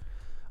real quick.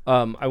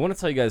 I want to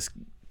tell you guys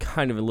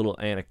kind of a little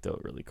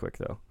anecdote really quick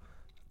though.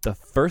 The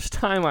first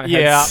time I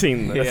had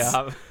seen this,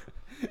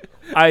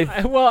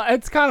 well,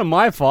 it's kind of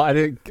my fault. I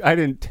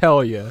didn't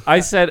tell you.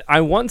 I said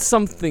I want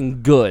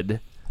something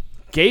good.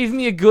 Gave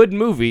me a good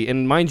movie,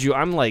 and mind you,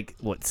 I'm like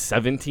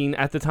 17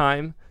 at the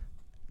time.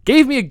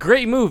 Gave me a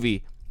great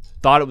movie.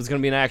 Thought it was going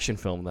to be an action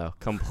film, though.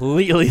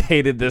 Completely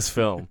hated this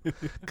film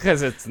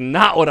because it's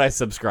not what I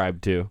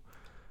subscribed to.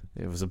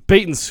 It was a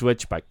bait and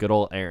switch by good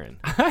old Aaron.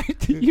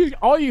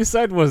 All you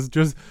said was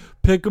just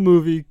pick a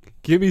movie,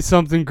 give me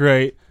something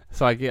great.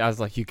 So I was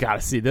like, you got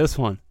to see this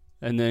one.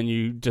 And then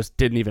you just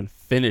didn't even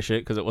finish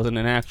it because it wasn't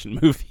an action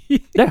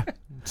movie. Yeah.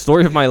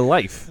 Story of my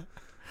life.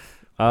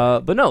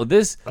 But no,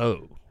 this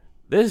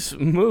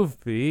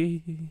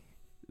movie...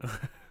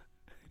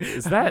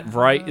 Is that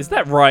right? Is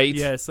that right?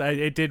 Yes,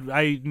 I did.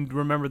 I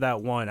remember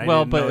that one.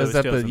 But is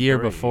that the year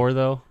before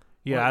though?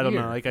 Yeah, I don't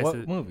know. Like I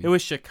said, movie? It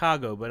was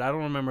Chicago, but I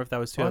don't remember if that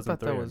was 2003. I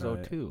thought that was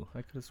 2002.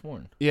 I could have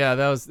sworn. Yeah,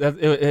 that was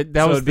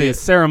the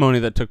ceremony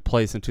that took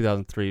place in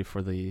 2003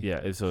 for the. Yeah,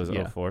 so it was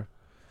 2004.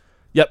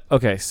 Yep.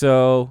 Okay,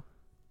 so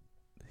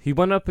he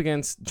went up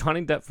against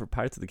Johnny Depp for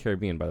Pirates of the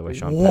Caribbean. By the way,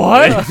 Sean.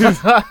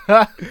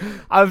 What?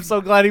 I'm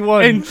so glad he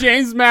won. And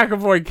James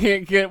McAvoy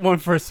can't get one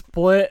for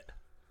Split.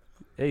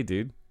 Hey,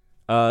 dude.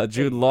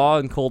 Jude Law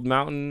in Cold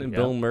Mountain and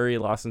Bill Murray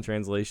Lost in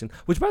Translation.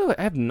 Which, by the way,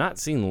 I have not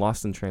seen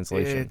Lost in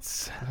Translation.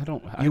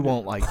 You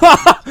won't like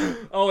it.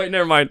 Oh wait,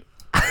 never mind.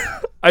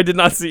 I did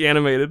not see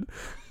animated.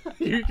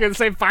 You can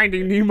say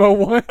Finding Nemo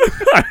 1.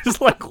 I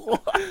was like,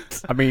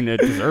 what? I mean, it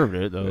deserved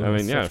it, though. I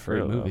mean, yeah, for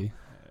a movie.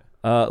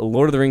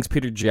 Lord of the Rings,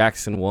 Peter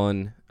Jackson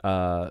won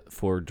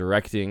for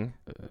directing.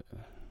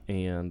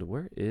 And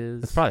where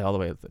is... It's probably all the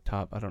way at the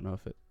top. I don't know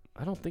if it...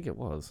 I don't think it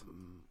was.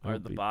 Or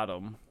at the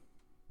bottom.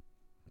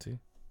 See?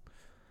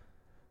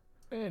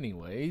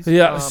 Anyways.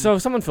 Yeah, so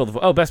someone filled the...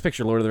 Oh, Best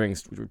Picture, Lord of the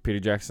Rings, Peter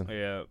Jackson.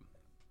 Yeah.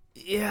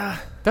 Yeah.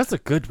 That's a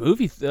good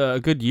movie.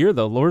 A good year,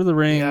 though. Lord of the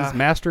Rings,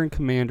 Master and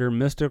Commander,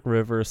 Mystic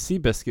River,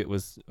 Seabiscuit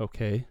was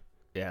okay.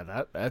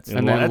 Yeah, that's...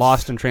 And then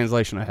Lost in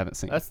Translation I haven't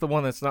seen. That's the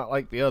one that's not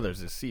like the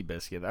others, is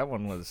Seabiscuit. That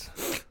one was...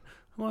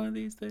 One of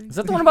these things. Is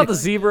that the one about the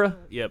zebra?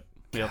 Yep.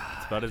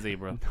 It's about a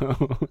zebra.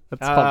 No,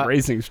 that's called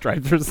Racing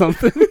Stripes or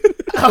something.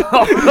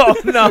 Oh,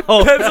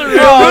 no. That's a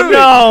real movie.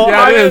 No.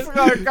 Yeah, it is.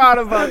 I forgot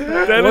about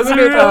that. That is a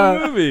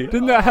real movie.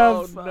 Didn't that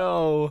have... Oh,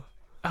 no.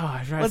 Oh,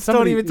 I tried. Let's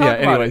don't even talk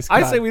about it.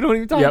 I say we don't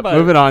even talk about it.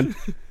 Moving on.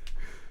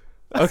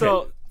 Okay.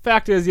 So,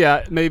 fact is,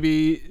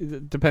 maybe,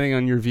 depending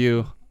on your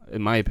view,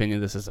 in my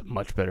opinion, this is a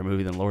much better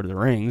movie than Lord of the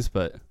Rings,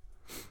 but...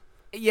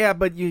 Yeah,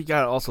 but you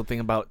gotta also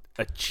think about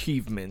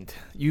achievement.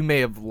 You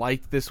may have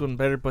liked this one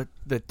better, but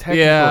the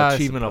technical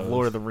achievement of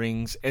Lord of the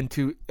Rings, and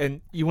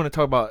you want to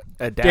talk about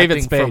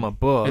adapting from a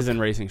book, is in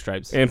Racing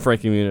Stripes, and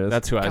Frankie Muniz.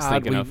 That's who I was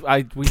thinking of.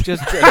 We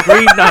just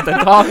agreed not to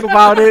talk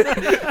about it.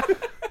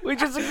 We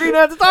just agreed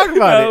not to talk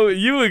about it. No,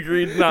 you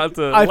agreed not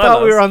to. I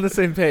thought we were on the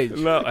same page.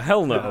 No,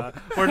 hell no.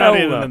 We're not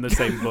even in the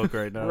same book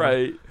right now.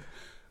 Right.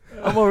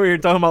 I'm over here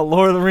talking about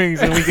Lord of the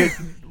Rings, and we get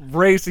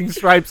Racing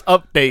Stripes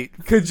update.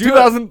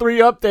 2003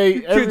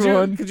 update,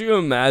 everyone. Could you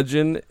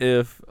imagine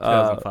if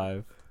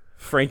 2005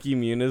 Frankie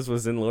Muniz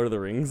was in Lord of the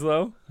Rings,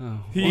 though? Oh.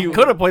 He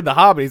could have played the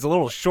Hobbit. He's a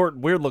little short,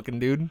 weird-looking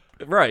dude.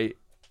 Right.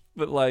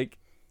 But, like,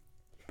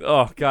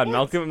 oh, God,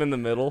 Malcolm in the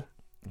Middle.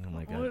 Oh,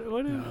 my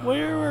God.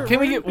 Where Can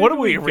we get... What are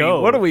we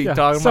go? What are we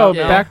talking so, about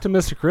now? back to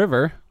Mystic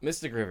River.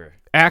 Mystic River.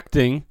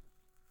 Acting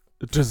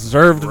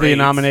deserved the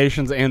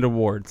nominations and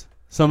awards.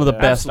 Some of the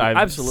best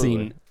I've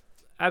seen.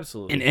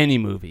 Absolutely. In any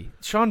movie.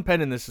 Sean Penn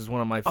in this is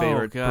one of my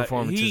favorite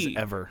performances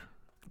ever.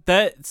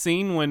 That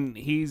scene when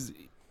he's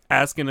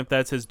asking if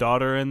that's his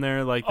daughter in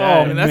there like Oh,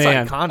 that. man, that's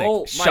man. iconic.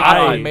 Oh,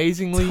 Shot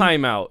amazingly.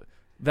 Time out.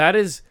 That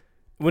is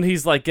when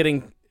he's, like,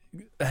 getting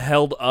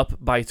held up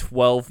by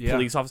 12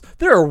 police officers.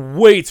 There are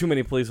way too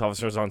many police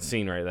officers on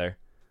scene right there.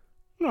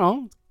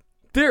 No.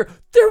 There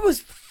was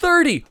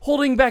 30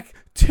 holding back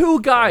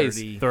 2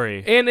 guys.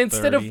 3. And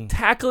instead of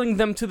tackling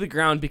them to the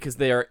ground because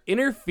they are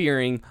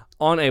interfering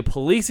on a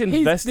police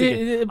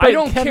investigation, I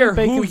don't care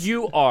who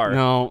you are.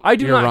 No, I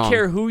do you're not wrong.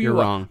 care who you You're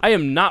are. wrong. I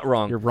am not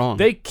wrong. You're wrong.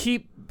 They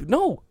keep...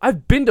 No,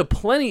 I've been to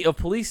plenty of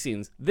police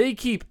scenes. They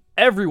keep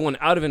everyone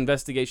out of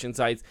investigation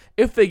sites.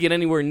 If they get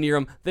anywhere near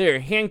them, they are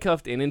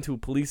handcuffed and into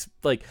police...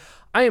 Like,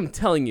 I am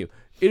telling you,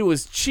 it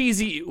was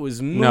cheesy. It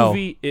was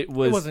movie. No. It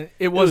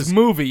was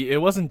movie. It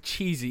wasn't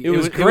cheesy. It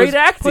was great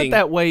acting. Put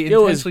that way It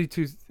was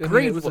intentionally to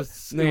great.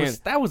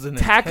 that was an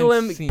tackle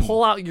him, intense scene.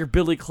 pull out your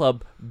billy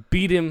club,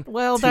 beat him.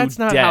 Well, to that's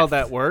not death. how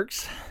that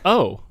works.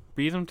 Oh.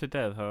 Beat him to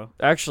death, huh?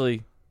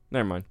 Actually,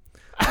 never mind.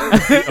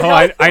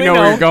 I know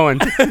where you're going.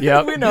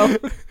 Yep. We know.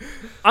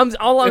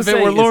 All I'm if saying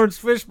it were is, Lawrence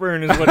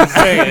Fishburne is what he's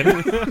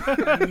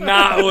saying.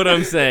 not what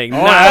I'm saying.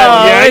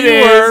 yeah, you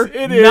were.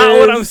 It Not is.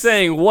 what I'm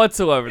saying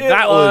whatsoever.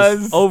 That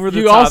was over the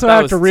You top. also That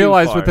have was to too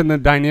realize far. within the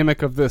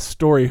dynamic of this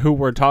story who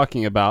we're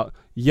talking about.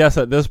 Yes,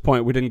 at this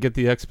point we didn't get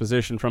the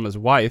exposition from his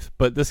wife,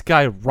 but this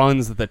guy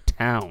runs the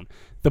town.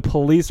 The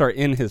police are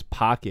in his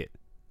pocket.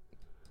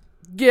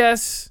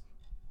 Yes,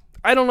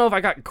 I don't know if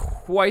I got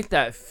quite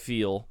that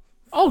feel.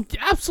 Oh,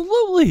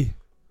 absolutely.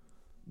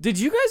 Did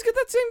you guys get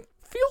that same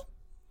feel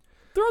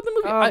throughout the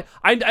movie?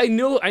 I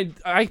know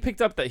I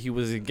picked up that he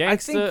was a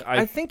gangster.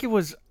 I think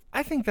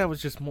that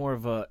was just more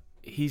of a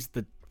he's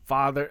the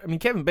father. I mean,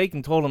 Kevin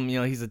Bacon told him,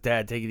 he's a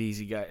dad, take it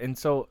easy guy. And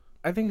so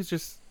I think it's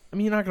just,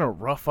 you're not going to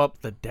rough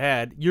up the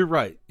dad. You're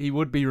right. He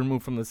would be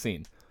removed from the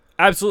scene.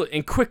 Absolutely,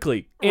 and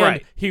quickly. And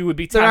Right. he would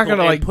be They're not tackled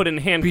going to and put in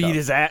handcuffs. beat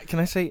his ass. Can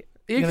I say?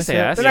 You can say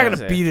ass. They're not Yeah, going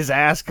say to beat his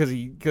ass because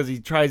he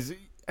tries.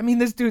 I mean,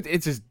 this dude,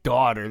 it's his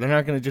daughter. They're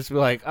not going to just be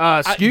like,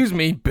 excuse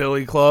me,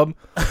 Billy Club.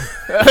 No,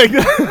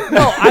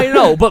 I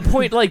know, but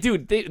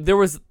dude, there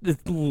was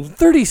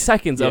 30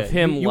 seconds of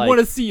him. You want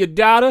to see your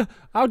daughter?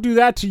 I'll do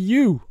that to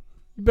you.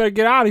 You better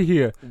get out of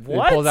here.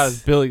 What? He pulls out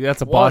his Billy.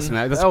 That's a Boston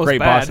accent. That's a great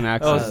bad. Boston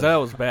accent. That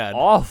was bad.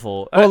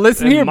 awful. Oh,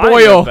 listen And here, mine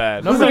Boyle. was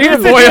bad. Listen here,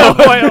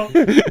 Boyle.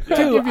 Dude,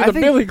 Give you the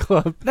Billy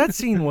Club. That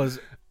scene was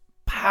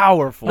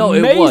powerful. No,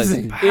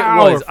 Amazing. it was.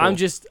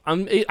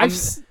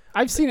 Powerful.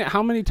 I've seen it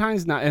how many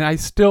times now, and I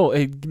still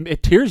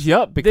it tears you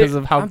up because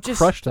of how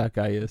crushed that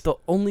guy is. The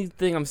only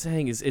thing I'm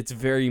saying is it's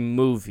very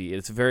movie.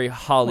 It's very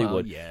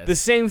Hollywood. Well, yes. The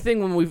same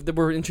thing when we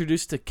were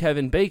introduced to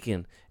Kevin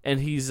Bacon, and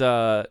he's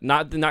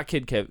not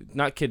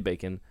Kid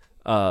Bacon,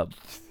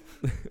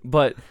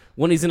 but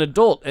when he's an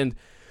adult, and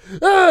He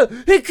cut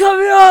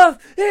me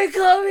off! He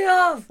cut me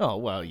off! Oh,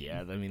 well,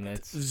 yeah. I mean,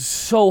 that's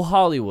So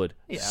Hollywood.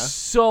 Yeah.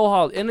 So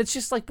Hollywood. And it's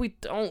just like, we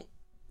don't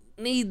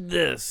need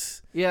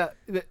this. Yeah,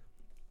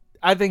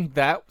 I think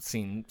that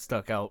scene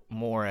stuck out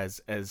more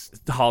as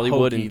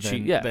Hollywood hokey and than,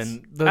 cheap. Yes,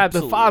 than the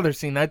absolutely. father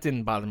scene. That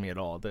didn't bother me at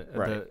all.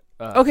 Right.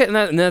 Okay,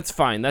 and that's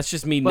fine. That's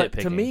just me But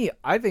nitpicking. to me,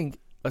 I think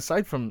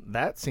aside from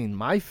that scene,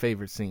 my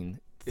favorite scene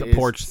The is,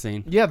 porch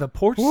scene. Yeah, the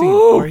porch Woo!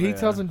 scene where he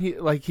tells him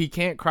he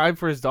can't cry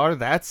for his daughter.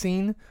 That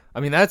scene. I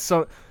mean, that's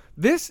so.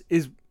 This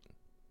is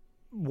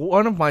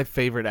one of my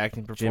favorite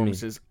acting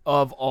performances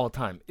of all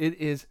time. It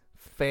is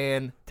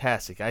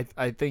fantastic.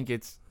 I think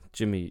it's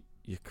Jimmy,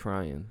 you're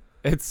crying.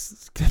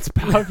 It's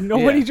powerful.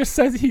 Nobody just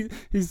says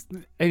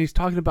he's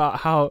talking about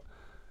how,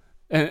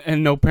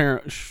 and no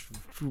parent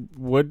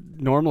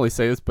would normally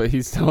say this, but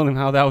he's telling him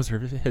how that was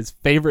his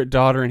favorite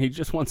daughter, and he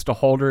just wants to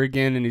hold her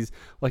again, and he's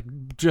like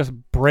just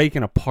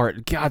breaking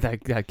apart. God,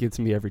 that gets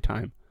me every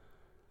time.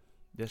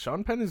 Yeah,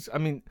 Sean Penn is. I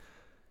mean,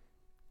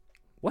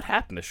 what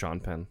happened to Sean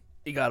Penn?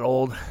 He got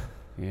old.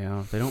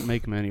 Yeah, they don't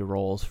make many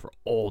roles for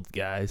old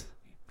guys.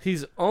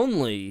 He's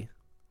only,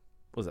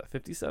 what was that,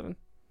 57?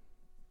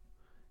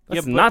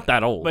 That's Yeah, not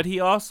that old. But he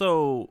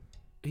also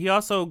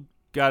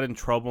got in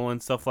trouble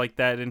and stuff like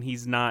that, and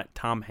he's not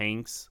Tom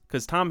Hanks,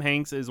 because Tom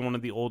Hanks is one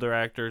of the older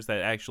actors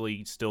that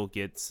actually still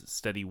gets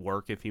steady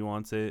work if he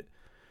wants it.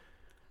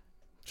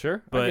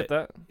 Sure, but I get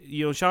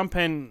that. Sean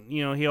Penn,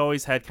 he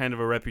always had kind of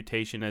a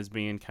reputation as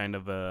being kind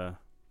of a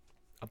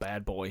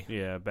bad boy.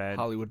 Yeah, bad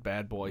Hollywood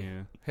bad boy. Yeah.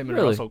 Him and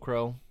Really? Russell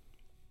Crowe.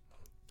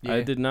 Yeah.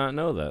 I did not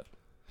know that.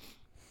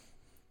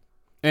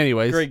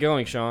 Anyways, Great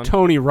going, Sean.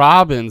 Tony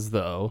Robbins,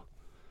 though,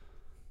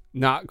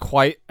 not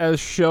quite as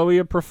showy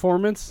a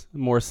performance,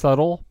 more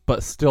subtle,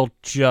 but still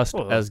just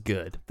as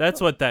good. That's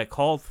what that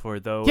called for,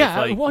 though.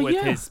 Yeah, with, well, with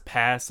yeah. his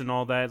past and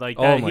all that. Like,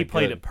 Oh that, my he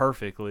played God. it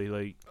perfectly.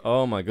 Like,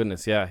 Oh my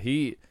goodness, yeah.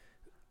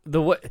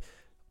 The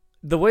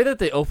way that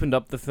they opened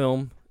up the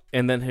film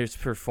and then his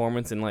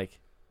performance and like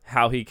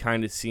how he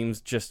kind of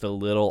seems just a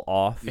little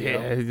off.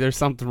 Yeah, there's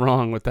something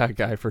wrong with that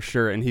guy for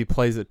sure, and he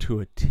plays it to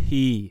a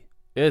T.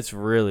 It's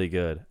really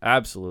good.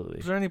 Absolutely.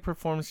 Was there any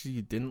performances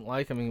you didn't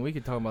like? I mean, we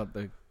could talk about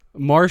the.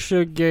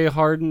 Marcia Gay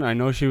Harden, I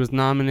know she was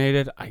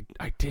nominated. I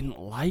didn't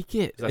like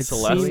it. Is that It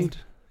Celeste? seemed-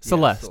 Yeah,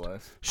 Celeste.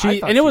 Celeste. I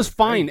thought And she it was was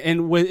fine, great. and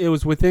it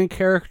was within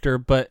character,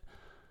 but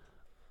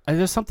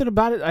there's something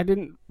about it I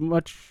didn't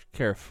much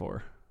care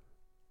for.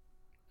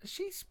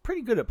 She's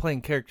pretty good at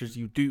playing characters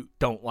you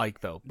don't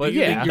like, though. but But you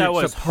yeah, think that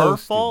was her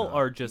supposed to, fault though.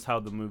 or just how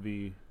the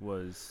movie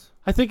was?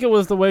 I think it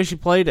was the way she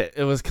played it.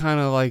 It was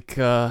kind of like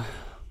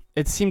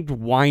it seemed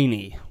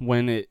whiny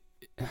when it.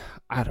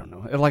 I don't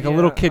know, like a Yeah,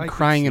 little I kid can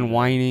crying see and that.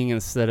 whining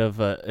instead of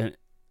like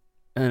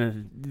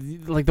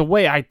the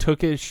way I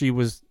took it. She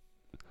was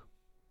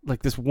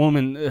like this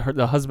woman,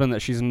 the husband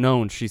that she's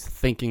known. She's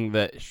thinking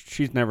that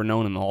she's never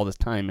known him all this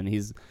time,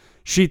 and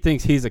she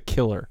thinks he's a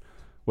killer,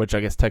 which I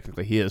guess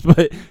technically he is,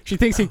 but she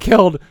thinks he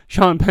killed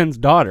Sean Penn's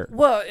daughter.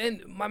 Well,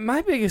 and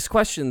my biggest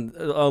question,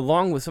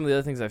 along with some of the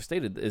other things I've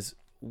stated, is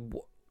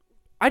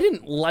I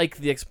didn't like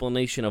the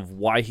explanation of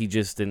why he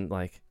just didn't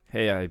like,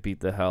 hey, I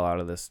beat the hell out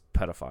of this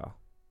pedophile.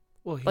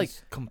 Well, he's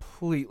like-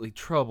 completely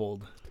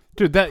troubled.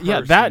 Dude, that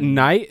person.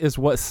 night is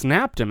what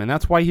snapped him, and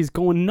that's why he's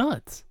going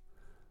nuts.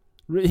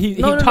 He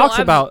No, talks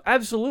about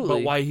absolutely.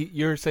 But why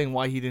you're saying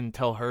why he didn't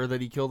tell her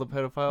that he killed a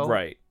pedophile?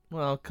 Right.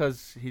 Well,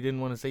 because he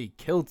didn't want to say he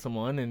killed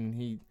someone, and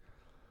he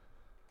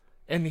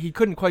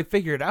couldn't quite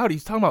figure it out.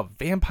 He's talking about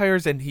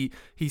vampires, and he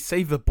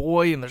saved the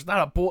boy, and there's not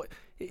a boy.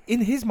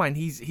 In his mind,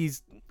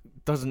 he's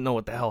doesn't know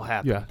what the hell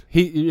happened.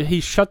 Yeah,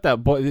 he shut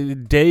that boy.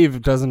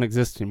 Dave doesn't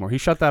exist anymore. He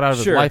shut that out of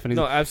his life, and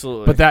no,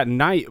 absolutely. but that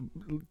night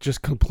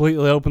just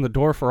completely opened the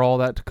door for all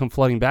that to come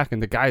flooding back,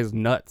 and the guy is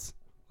nuts.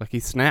 Like, he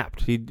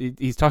snapped.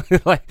 He's talking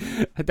like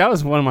that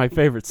was one of my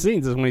favorite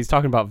scenes is when he's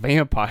talking about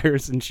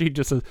vampires, and she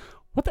just says,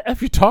 "What the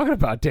f are you talking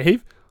about,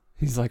 Dave?"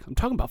 He's like, "I'm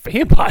talking about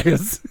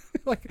vampires."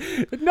 Like,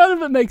 none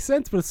of it makes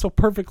sense, but it's so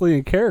perfectly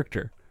in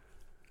character.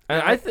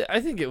 And I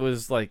think it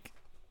was like,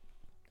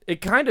 it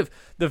kind of,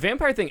 the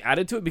vampire thing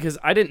added to it because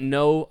I didn't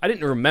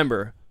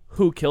remember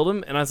who killed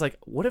him, and I was like,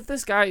 what if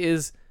this guy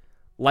is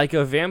like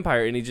a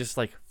vampire and he just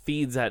like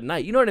feeds at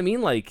night? You know what I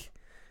mean? Like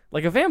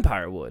a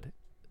vampire would.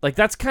 Like,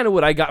 that's kind of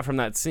what I got from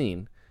that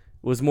scene.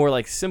 Was more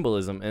like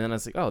symbolism, and then I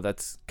was like, oh,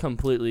 that's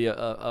completely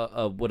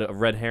a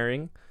red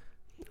herring,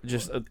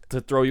 just to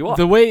throw you off.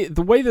 The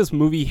way this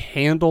movie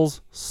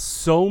handles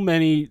so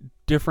many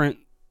different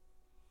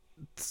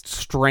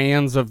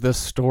strands of this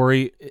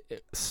story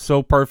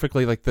so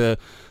perfectly, like the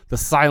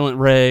Silent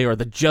Ray or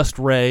the Just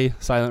Ray,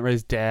 Silent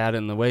Ray's dad,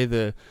 and the way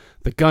the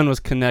gun was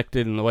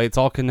connected, and the way it's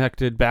all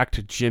connected back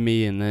to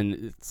Jimmy, and then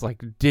it's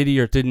like, did he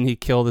or didn't he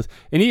kill this?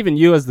 And even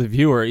you as the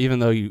viewer, even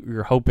though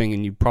you're hoping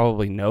and you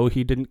probably know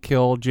he didn't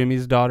kill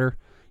Jimmy's daughter,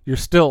 you're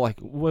still like,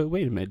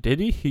 wait a minute, did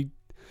he?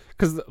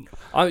 Because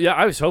yeah,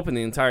 I was hoping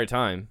the entire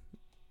time.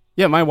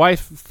 yeah, my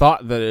wife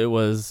thought that it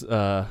was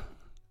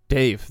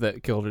Dave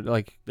that killed her.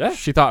 Like, Yeah.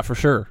 she thought for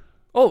sure.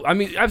 Oh, I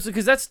mean,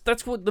 absolutely, because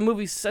that's what the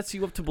movie sets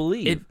you up to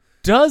believe. It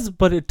does,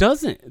 but it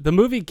doesn't. The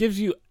movie gives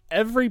you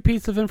every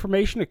piece of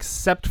information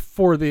except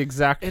for the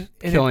exact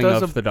killing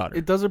of the daughter.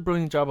 It does a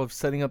brilliant job of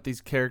setting up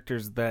these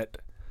characters that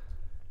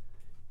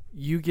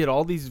you get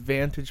all these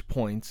vantage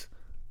points,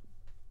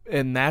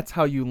 and that's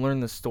how you learn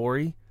the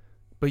story.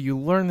 But you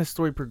learn the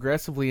story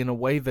progressively in a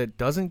way that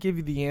doesn't give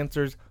you the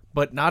answers,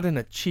 but not in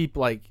a cheap,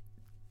 like,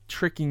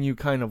 tricking you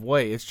kind of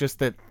way. It's just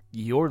that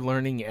you're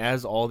learning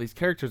as all these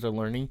characters are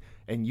learning,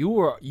 and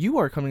you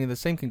are coming to the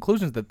same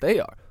conclusions that they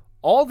are.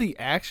 All the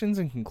actions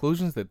and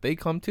conclusions that they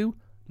come to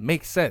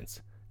make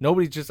sense.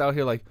 Nobody's just out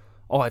here like,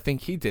 oh, I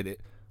think he did it.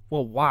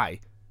 Well,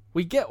 why?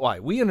 We get why.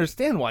 We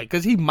understand why,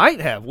 because he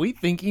might have. We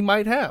think he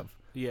might have.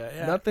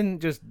 Yeah. Nothing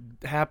just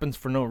happens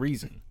for no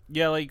reason.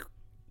 Yeah, like,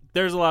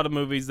 there's a lot of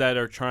movies that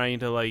are trying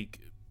to, like,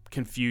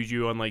 confuse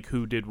you on, like,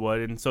 who did what,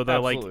 and so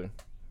they'll, like,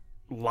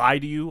 lie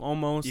to you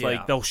almost. Yeah.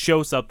 Like, they'll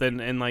show something,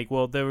 and, like,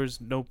 well, there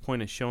was no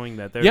point of showing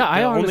that. The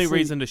only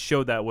reason to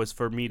show that was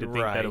for me to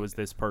think that it was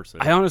this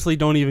person. I honestly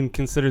don't even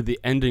consider the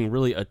ending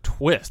really a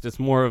twist. It's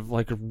more of,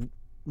 like, a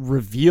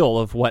reveal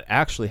of what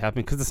actually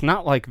happened, because it's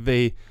not like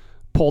they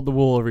pulled the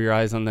wool over your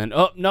eyes and then,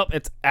 oh, nope,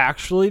 it's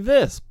actually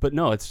this. But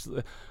no, it's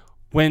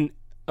when...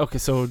 Okay,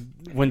 so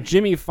when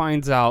Jimmy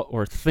finds out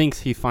or thinks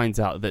he finds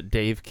out that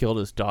Dave killed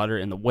his daughter,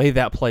 and the way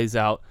that plays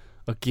out,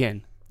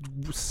 again,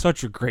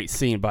 such a great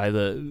scene by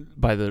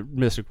the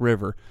Mystic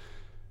River,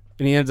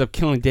 and he ends up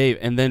killing Dave.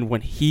 And then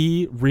when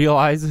he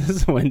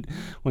realizes, when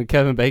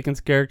Kevin Bacon's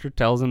character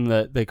tells him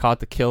that they caught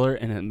the killer,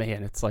 and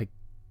man, it's like,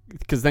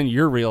 because then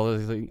you're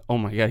realizing, oh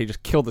my god, he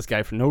just killed this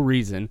guy for no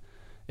reason.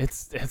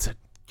 It's a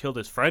killed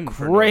his friend.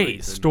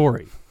 Great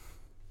story.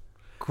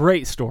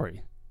 Great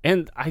story.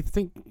 And I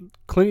think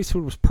Clint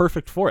Eastwood was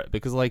perfect for it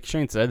because, like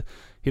Shane said,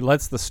 he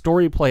lets the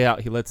story play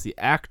out. He lets the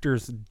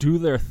actors do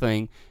their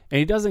thing, and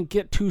he doesn't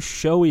get too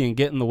showy and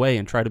get in the way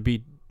and try to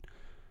be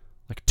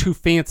like too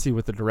fancy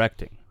with the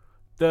directing.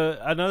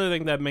 Another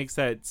thing that makes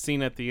that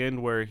scene at the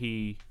end where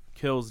he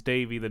kills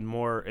Dave even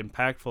more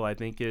impactful, I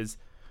think, is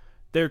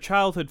their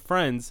childhood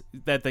friends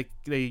that they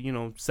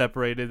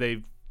separated.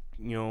 They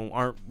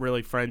aren't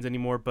really friends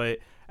anymore. But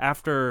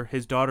after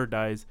his daughter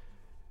dies,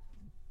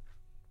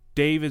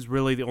 Dave is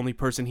really the only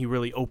person he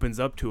really opens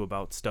up to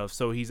about stuff.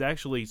 So he's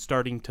actually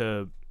starting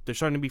to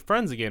be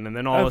friends again. And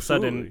then all of a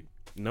sudden,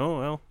 no,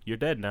 well, you're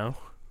dead now.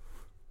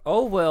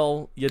 Oh,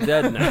 well, you're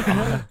dead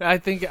now. I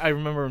think I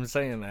remember him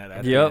saying that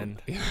at the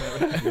end.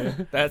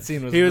 That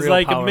scene was He was real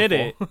like,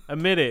 powerful.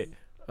 admit it.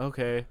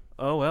 Okay.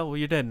 Oh, well,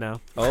 you're dead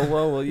now. Oh,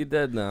 well, you're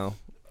dead now.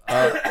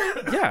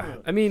 Yeah,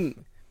 I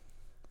mean,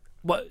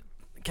 what?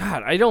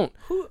 God, I don't.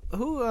 Who?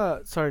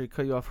 Sorry to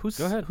cut you off.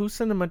 Go ahead. Who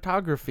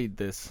cinematographed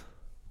this?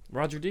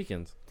 Roger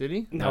Deakins. Did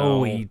he?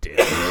 No, he did.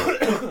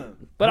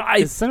 But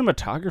is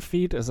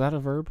cinematography, is that a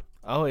verb?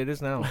 Oh, it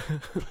is now.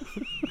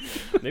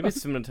 Maybe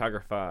it's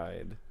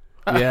cinematographied.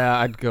 Yeah,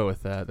 I'd go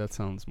with that. That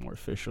sounds more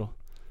official.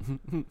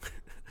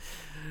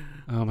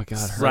 Oh my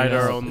god. Write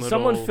our own little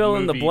Someone fill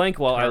in the blank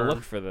while term. I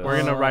look for this. We're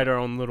going to write our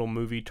own little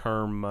movie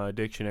term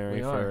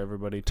dictionary for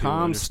everybody to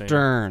Tom understand.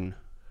 Stern.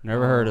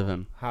 Never heard of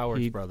him.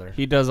 Howard's brother.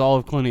 He does all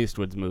of Clint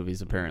Eastwood's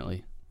movies,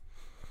 apparently.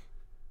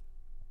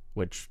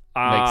 Which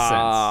makes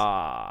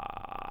sense.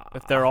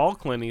 If they're all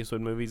Clint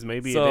Eastwood movies,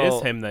 maybe it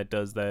is him that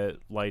does that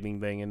lighting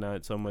thing and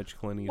not so much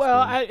Clint Eastwood.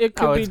 Well, it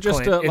could be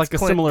just a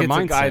similar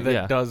mindset. It's a guy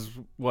that does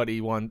what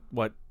he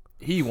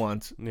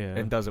wants,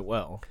 and does it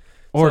well.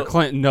 Or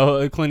Clint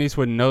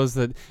Eastwood knows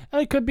that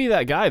it could be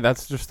that guy.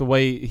 That's just the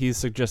way he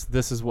suggests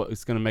this is what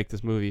is going to make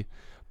this movie.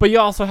 But you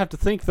also have to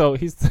think, though,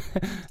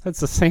 that's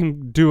the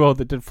same duo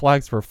that did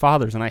Flags for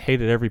Fathers, and I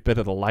hated every bit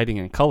of the lighting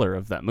and color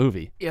of that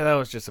movie. Yeah, that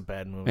was just a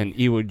bad movie. And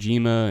Iwo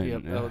Jima.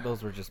 And,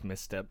 those were just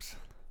missteps.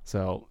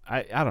 So,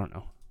 I don't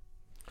know.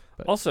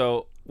 But.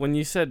 Also, when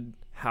you said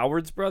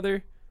Howard's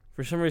brother,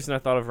 for some reason I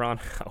thought of Ron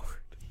Howard.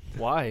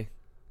 Why?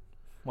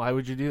 Why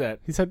would you do that?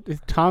 He said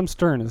Tom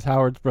Stern is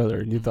Howard's brother,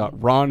 and you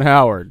thought Ron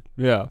Howard.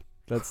 Yeah,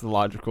 that's the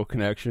logical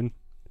connection.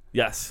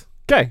 Yes.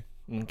 Okay.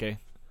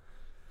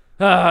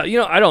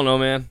 I don't know,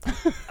 man.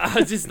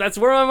 That's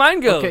where my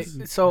mind goes.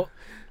 Okay, so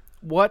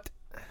what,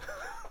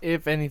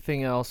 if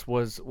anything else,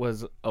 was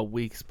a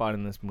weak spot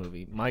in this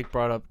movie? Mike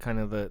brought up kind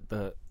of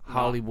the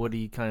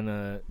Hollywoody kind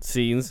of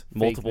scenes,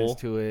 multiple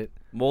to it,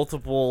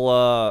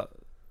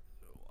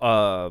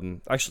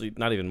 actually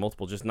not even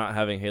multiple, just not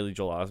having Haley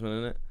Joel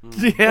Osment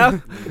in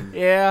it.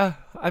 Yeah,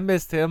 I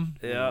missed him.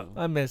 Yeah,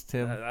 I missed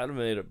him. That'd have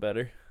made it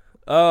better.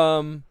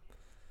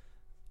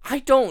 I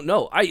don't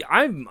know.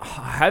 I'm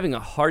having a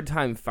hard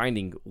time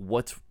finding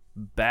what's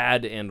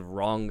bad and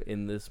wrong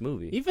in this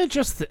movie. Even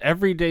just the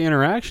everyday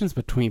interactions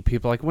between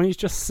people, like when he's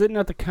just sitting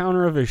at the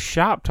counter of his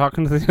shop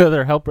talking to the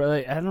other helper.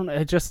 Like, I don't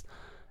know.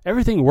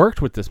 Everything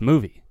worked with this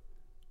movie.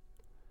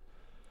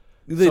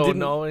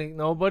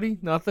 Nobody,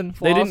 nothing.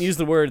 They didn't use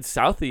the word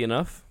Southie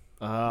enough.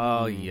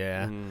 Oh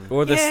yeah,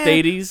 or the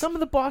Stadies. Some of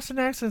the Boston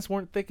accents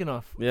weren't thick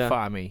enough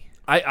for me.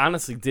 I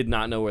honestly did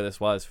not know where this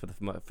was for the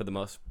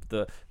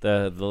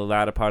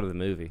latter part of the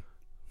movie.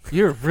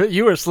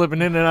 You were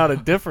slipping in and out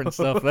of different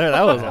stuff there.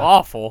 That was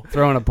awful.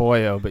 Throwing a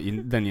boyo, but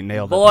then you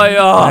nailed it.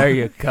 Boyo. There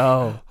you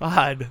go.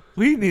 God,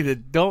 we need to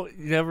don't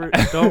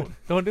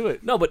do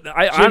it. No, but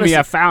Jimmy, honestly,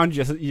 I found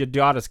your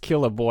daughter's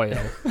killer boyo.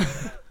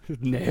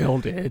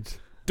 Nailed it.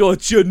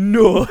 don't you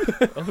know?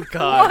 Oh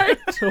God,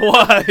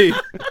 why?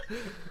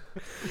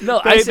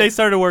 No, They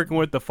started working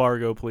with the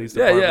Fargo police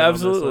department. yeah, on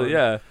this absolutely, one.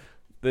 yeah.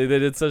 They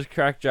did such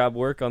crack job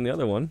work on the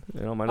other one.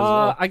 Might as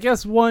well. I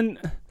guess one.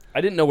 I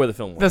didn't know where the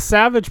film was. The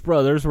Savage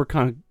Brothers were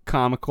kind of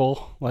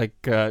comical, like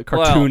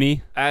cartoony.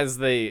 Well, as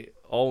they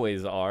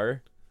always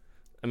are.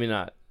 I mean,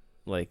 not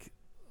like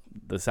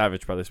the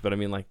Savage Brothers, but I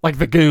mean like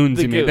the goons.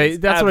 the You mean? goons,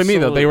 That's what I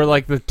mean, though. They absolutely. were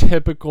like the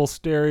typical,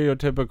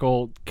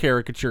 stereotypical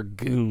caricature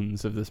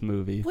goons of this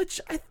movie. which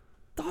I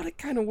thought it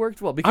kind of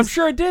worked well. Because I'm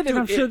sure it did, and dude,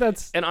 I'm sure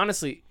that's. And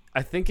honestly,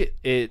 I think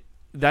it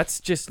that's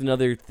just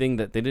another thing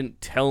that they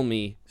didn't tell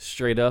me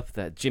straight up,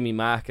 that Jimmy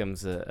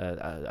Mackham's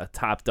a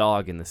top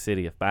dog in the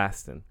city of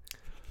Boston.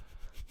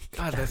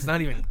 God, that's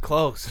not even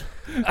close.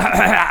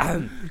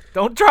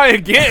 Don't try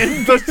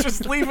again. Let's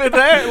just leave it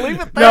there.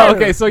 Leave it there. No,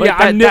 okay, so But yeah,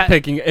 I'm that-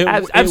 nitpicking. It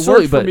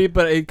absolutely, worked for but- me,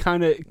 but it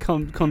kind of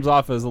comes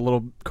off as a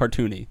little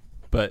cartoony.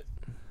 But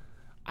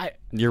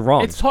You're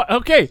wrong. it's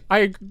okay.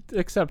 I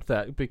accept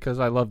that because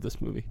I love this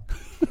movie.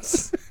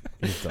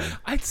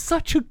 It's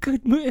such a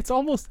good movie. It's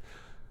almost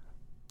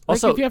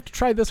Also- like if you have to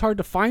try this hard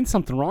to find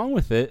something wrong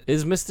with it.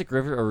 Is Mystic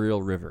River a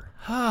real river?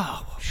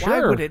 Why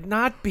Sure. would it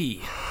not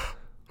be?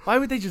 Why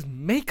would they just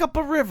make up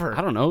a river? I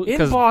don't know, In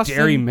because Boston.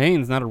 Derry,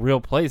 Maine's not a real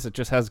place. It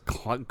just has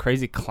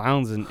crazy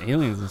clowns and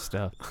aliens and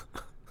stuff.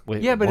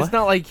 Wait, Yeah, but what? it's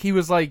not like he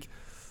was like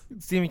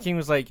Stephen King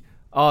was like,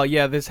 oh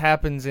yeah, this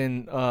happens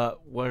in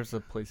where's the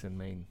place in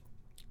Maine?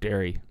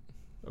 Derry.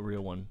 A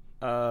real one.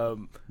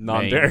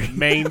 Non-dairy.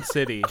 Main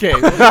City. Okay.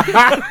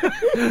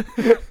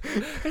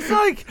 It's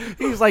like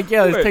he's like,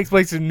 yeah, this takes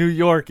place in New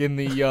York in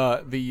the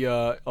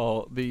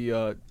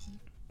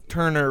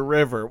Turner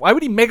River. Why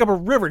would he make up a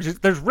river?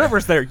 Just, there's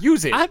rivers there.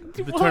 Use it.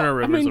 The Turner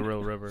River is a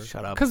real river.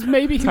 Shut up. Because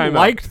maybe he Time out.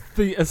 liked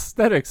the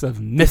aesthetics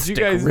of Mystic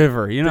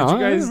River. You know, Did you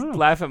guys I don't know.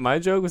 laugh at my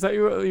joke? Was that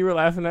you were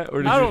laughing at,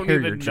 or did I you don't hear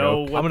even your know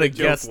joke? what I'm gonna the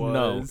joke guess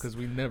no was. because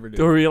we never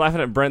do. Or were you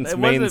laughing at Brent's It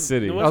main wasn't-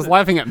 city? it I was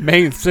laughing at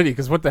Maine City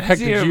because what the heck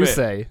did Damn you it.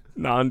 say?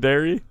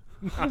 Non-dairy.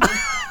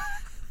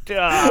 And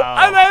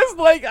I was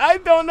like, I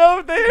don't know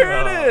if they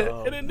heard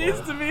it, and it needs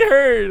to be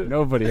heard.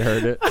 Nobody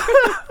heard it.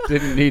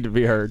 Didn't need to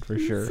be heard for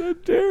sure. So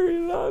dairy,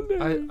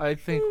 non-dairy. I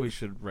think we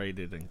should rate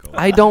it and go.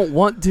 I don't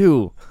want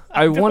to.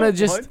 I want to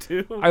just. want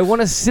to. I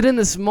want to sit in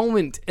this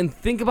moment and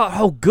think about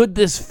how good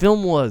this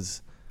film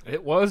was.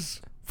 It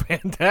was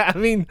fantastic. I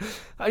mean,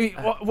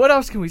 what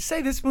else can we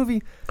say? This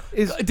movie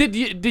is. Did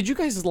you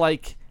guys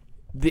like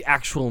the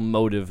actual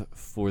motive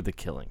for the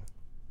killing?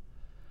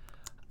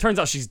 Turns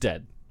out she's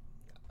dead.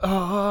 We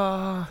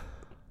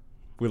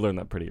learned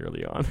that pretty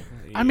early on.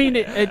 I mean,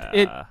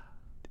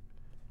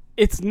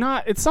 it's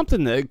not. It's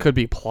something that could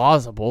be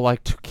plausible.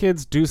 Like two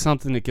kids do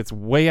something that gets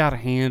way out of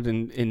hand,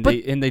 and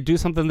they do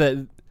something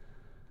that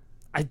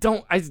I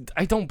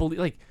don't believe,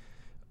 like,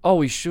 oh,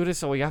 we shoot her,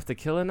 so we have to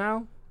kill her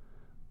now.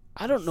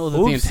 I don't know that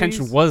the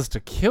intention was to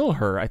kill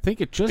her. I think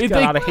it just If got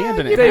they- out of hand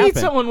and You it beat happened.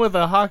 someone with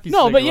a hockey stick.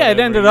 No, but or yeah, it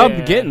whatever. ended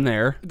up getting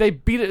there. They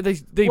beat it.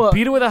 They Well,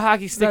 beat her with a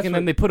hockey stick, that's and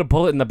then what- they put a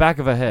bullet in the back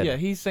of her head. Yeah,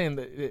 he's saying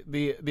that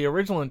the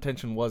original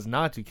intention was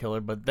not to kill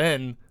her, but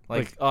then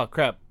like oh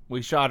crap,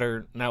 we shot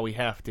her. Now we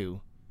have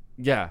to.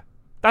 Yeah,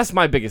 that's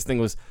my biggest thing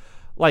was,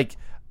 like,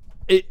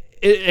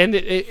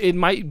 it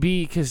might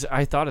be because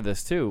I thought of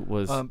this too.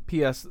 Was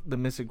P.S. The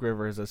Mystic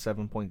River is a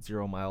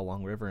 7.0 mile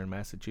long river in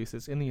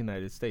Massachusetts in the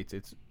United States.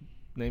 Its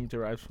name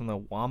derives from the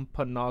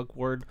Wampanoag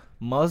word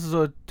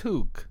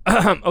Mazatuke.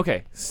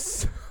 okay.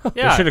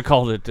 They should have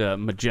called it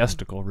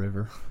Majestical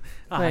River.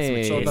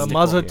 Hey. So the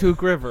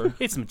Mazatuke River.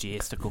 It's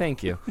majestical.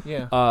 Thank you.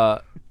 Yeah.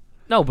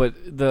 No, but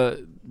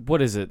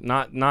what is it?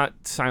 Not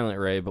Silent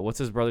Ray, but what's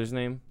his brother's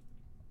name?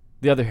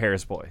 The other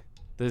Harris boy.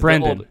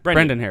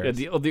 Brendan Harris.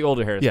 Yeah, the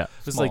older Harris. Yeah.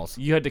 It's like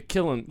you had to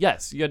kill him.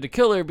 Yes, you had to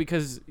kill her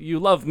because you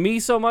love me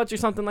so much or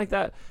something like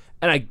that.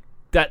 And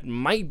that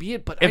might be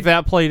it, but If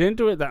that played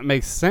into it, that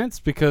makes sense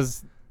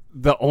because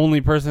the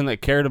only person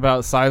that cared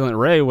about Silent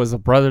Ray was a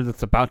brother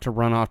that's about to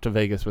run off to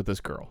Vegas with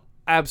this girl.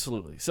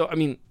 Absolutely. So I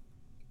mean,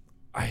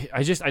 I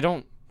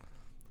don't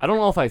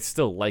know if I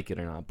still like it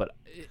or not, but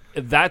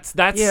that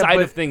side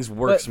of things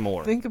works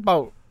more. Think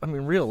about,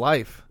 real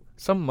life.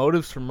 Some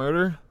motives for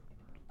murder.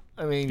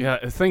 I mean, Yeah,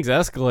 if things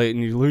escalate and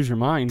you lose your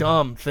mind.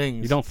 dumb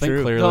things. You don't think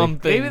True. clearly. Dumb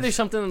things. Maybe there's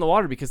something in the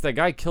water because that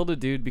guy killed a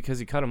dude because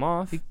he cut him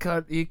off. He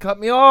cut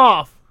me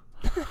off.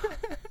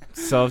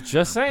 So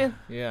just saying,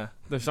 Yeah.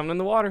 there's something in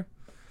the water.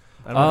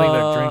 I don't think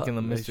they're drinking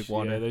the Mystic Yeah,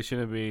 water. they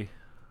shouldn't be.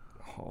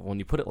 Oh, when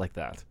you put it like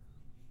that,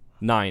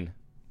 9.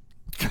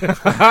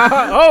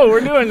 Oh,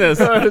 we're doing this.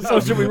 So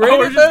should we rate Oh,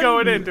 we're it just then?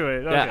 going into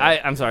it. Okay.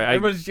 Yeah, I'm sorry. I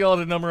Everybody's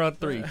yelling a number on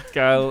 3.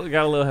 got a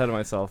little ahead of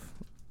myself.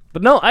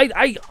 But no,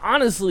 I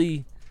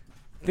honestly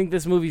think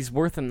this movie's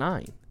worth a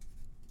 9.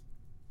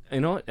 You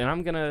know what? And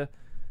I'm gonna.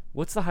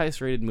 What's the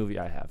highest rated movie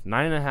I have?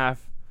 9.5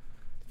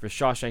 for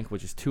Shawshank,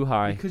 which is too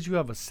high. Because you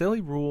have a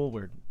silly rule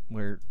where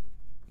where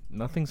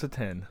nothing's a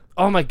 10.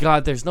 Oh my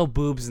God, there's no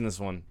boobs in this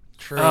one.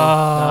 True.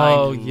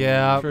 Oh, 9.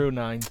 yeah. True,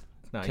 9.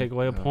 Take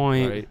away a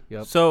point. Right.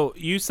 Yep. So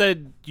you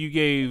said you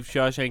gave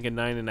Shawshank a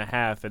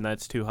 9.5, and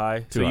that's too high.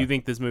 Too so high. you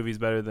think this movie's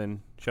better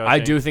than Shawshank? I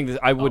do think that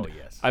I would. Oh,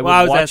 yes. I would Well,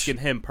 I was watch, asking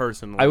him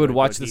personally. I would like,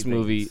 watch what he this thinks.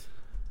 movie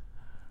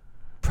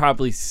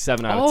probably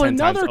 7 out of Oh, 10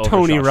 times another over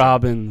Tony Shawshank.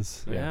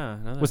 Robbins. Yeah.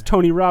 another- Was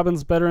Tony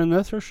Robbins better in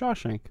this or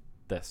Shawshank?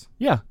 This.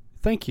 Yeah,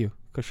 thank you.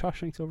 Because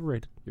Shawshank's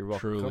overrated. You're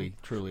welcome.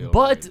 Truly overrated.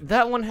 But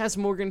that one has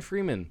Morgan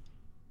Freeman.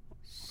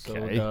 So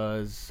Okay.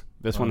 does...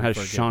 This one has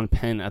Sean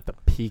Penn at the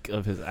peak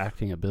of his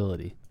acting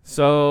ability.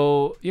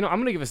 So, I'm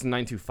going to give us a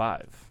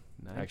 9.25.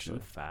 Actually.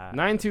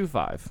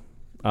 9.25.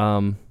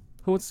 9.25.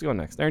 Who wants to go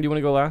next? Aaron, do you want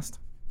to go last?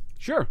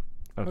 Sure.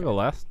 I'll go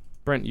last.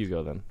 Brent, you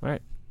go then. All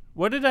right.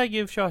 What did I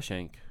give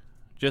Shawshank?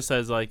 Just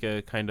as like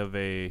a kind of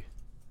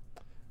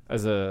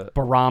As a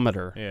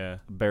barometer. Yeah.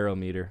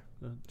 barometer.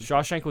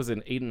 Shawshank was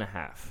an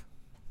 8.5.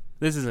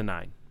 This is a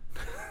 9.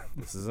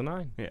 This is a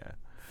 9. Yeah.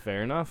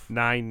 Fair enough.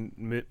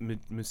 9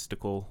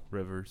 mystical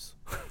rivers.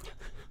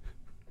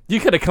 You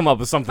could have come up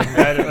with something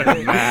better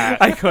than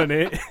that. I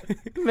couldn't.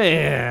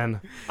 Man,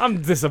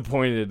 I'm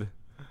disappointed.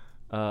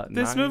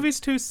 This 9. movie's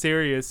too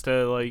serious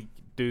to like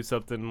do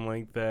something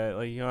like that.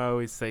 Like I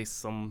always say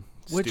some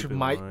Which stupid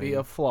might be line.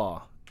 a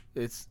flaw.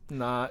 It's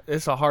not...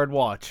 It's a hard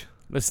watch.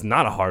 It's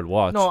not a hard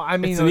watch. No, I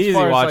mean... It's an as easy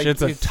far as, watch. like,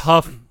 It's a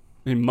tough,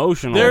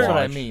 emotional That's watch.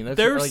 what I mean. That's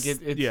There's- like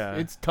it's yeah.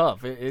 it's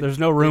tough. There's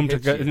no room to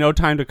hits you. no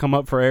time to come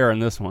up for air in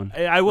this one.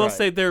 I will Right.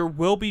 say there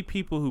will be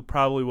people who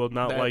probably will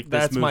not like this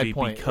That's movie my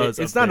point. because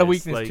It's of not a this.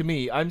 weakness Like, to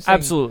me. I'm saying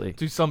Absolutely.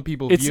 to some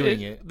people It's,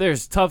 viewing it.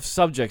 There's tough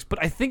subjects,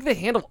 but I think they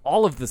handle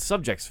all of the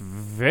subjects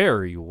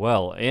very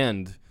well.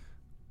 And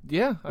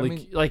Yeah, I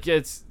mean,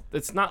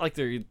 it's not like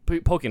they're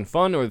poking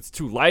fun or it's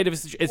too light of a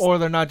situation. or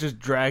they're not just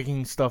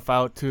dragging stuff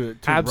out to rub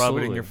it in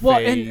Absolutely. your face. Well,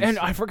 and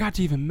I forgot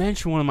to even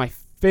mention one of my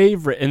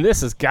favorite, and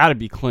this has got to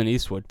be Clint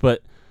Eastwood,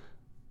 but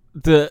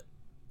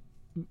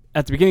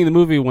at the beginning of the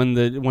movie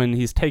when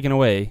he's taken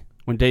away,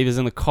 when Dave is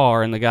in the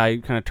car and the guy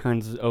kind of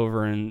turns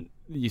over and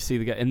you see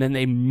the guy, and then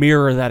they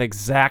mirror that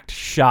exact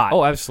shot.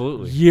 Oh,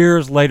 absolutely.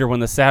 Years later, when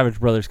the Savage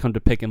Brothers come to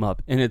pick him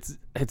up, and it's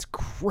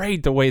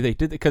great the way they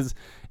did it because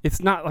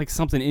it's not like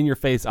something in your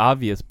face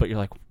obvious, but you're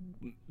like,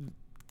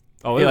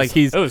 Oh, it was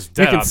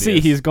dead you can obvious. see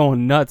he's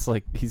going nuts,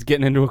 like he's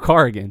getting into a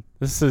car again.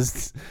 This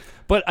is,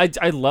 But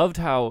I loved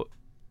how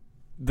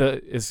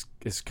it's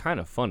kind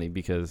of funny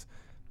because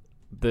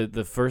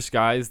the first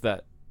guys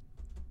that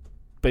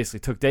basically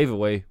took Dave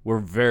away were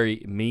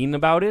very mean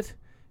about it,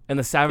 and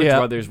the Savage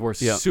Brothers were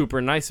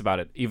super nice about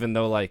it, even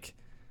though like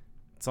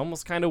it's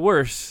almost kind of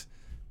worse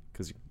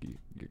because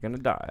you're gonna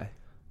die.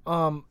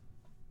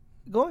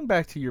 Going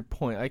back to your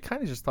point, I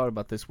kind of just thought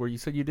about this where you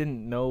said you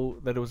didn't know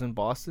that it was in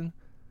Boston.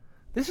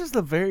 This is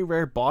the very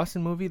rare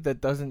Boston movie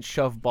that doesn't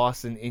shove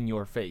Boston in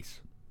your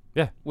face.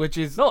 Yeah, which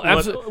is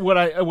absolutely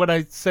what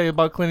I say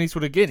about Clint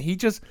Eastwood again.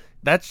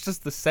 That's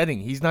just the setting.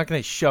 He's not going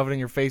to shove it in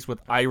your face with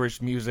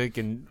Irish music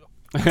and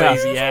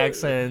crazy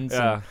accents.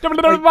 Yeah,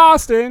 and,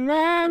 Boston,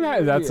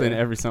 man. That's in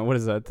every song. What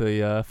is that?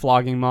 The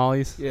flogging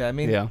mollies. Yeah, I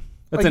mean, yeah,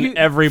 that's like in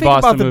every think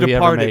Boston about The movie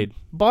Departed. ever made.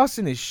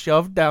 Boston is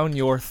shoved down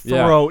your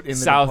throat in the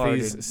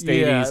Southeast, Departed.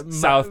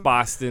 Stadies, South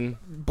Boston,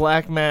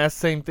 Black Mass,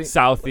 same thing.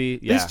 Southie.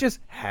 Yeah, This just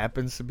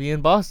happens to be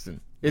in Boston.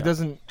 It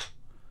doesn't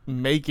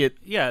make it.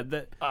 Yeah,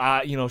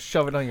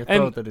 shove it on your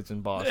throat that it's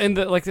in Boston.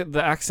 and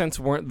the accents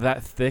weren't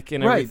that thick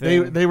and right,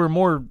 everything. they were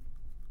more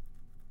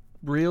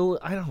real.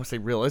 I don't want to say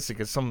realistic,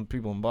 because some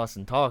people in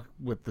Boston talk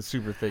with the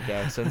super thick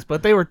accents,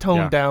 but they were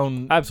toned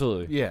down.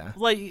 Absolutely. Yeah.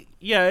 Like,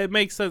 yeah, it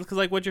makes sense because,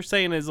 like, what you're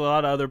saying is a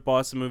lot of other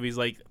Boston movies,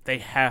 like, they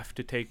have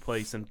to take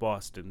place in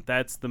Boston.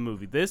 That's the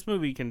movie. This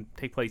movie can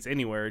take place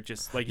anywhere. It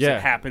just, like you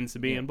said, happens to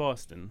be in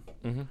Boston.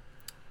 Mm-hmm.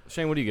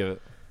 Shane, what do you give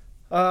it?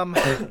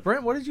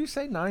 Brent, what did you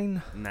say?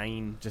 9?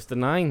 9. Just a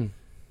 9.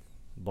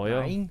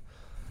 Boyo. 9?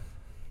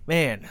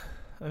 Man,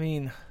 I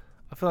mean,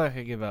 I feel like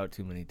I give out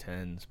too many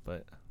 10s,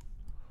 but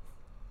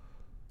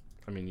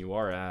I mean, you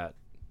are at.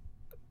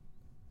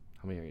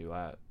 How many are you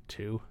at?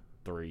 2,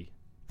 3.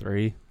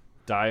 3.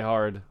 Die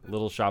Hard,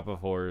 Little Shop of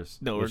Horrors.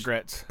 no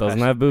regrets. Doesn't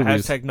have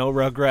boobies. Hashtag no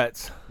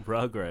regrets.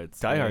 Rugrats.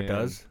 Die Hard Man.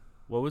 does.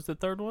 What was the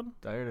third one?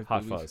 Die Hard has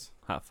Hot boobies. Fuzz.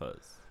 Hot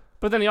Fuzz.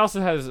 But then he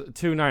also has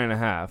 2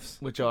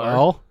 9.5s. Which are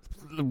Well,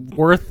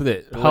 worth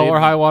it. Hell or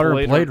High Water,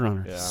 Blade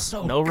Runner. Yeah.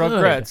 So no good.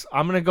 regrets.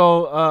 I'm gonna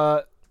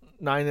go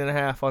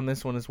 9.5 on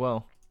this one as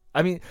well.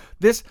 I mean,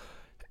 this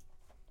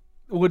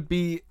would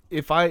be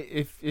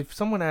if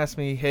someone asked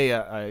me, hey,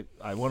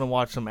 I want to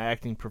watch some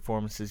acting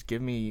performances.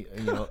 Give me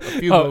a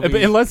few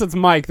movies. Unless it's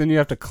Mike, then you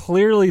have to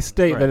clearly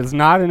state that it's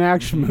not an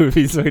action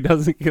movie, so he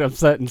doesn't get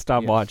upset and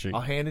stop watching.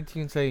 I'll hand it to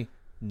you and say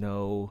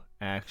no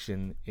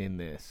action in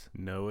this,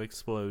 No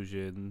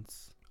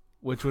explosions.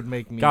 which would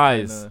make me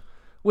Guys.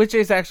 which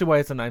is actually why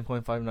it's a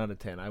 9.5, not a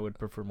 10. I would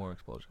prefer more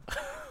explosions.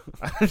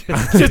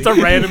 Just a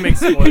random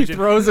explosion. He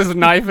throws his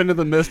knife into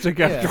the Mystic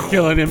after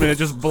killing him, and it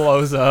just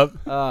blows up.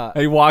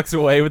 And he walks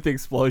away with the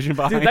explosion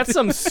behind. Dude, that's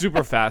some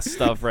super fast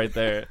stuff right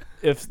there.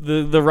 If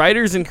the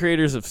writers and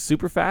creators of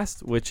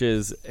Superfast, which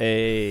is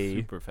a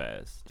Super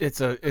fast.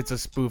 It's a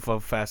spoof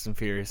of Fast and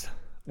Furious,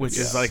 which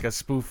is like a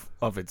spoof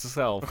of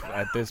itself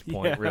at this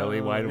point. Really,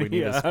 why do we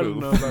need a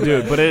spoof,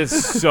 dude? But it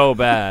is so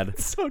bad.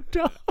 It's so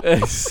dumb.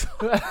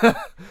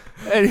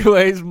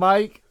 Anyways,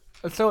 Mike.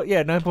 So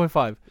yeah,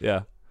 9.5.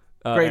 Yeah,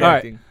 great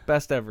acting,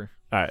 best ever.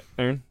 All right,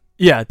 Aaron.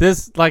 Yeah,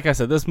 like I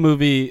said, this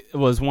movie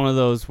was one of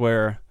those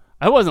where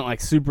I wasn't like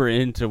super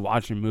into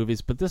watching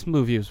movies, but this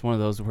movie was one of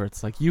those where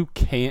it's like you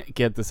can't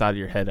get this out of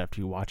your head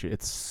after you watch it.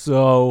 It's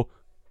so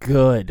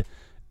good.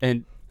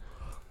 And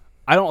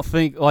I don't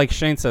think, like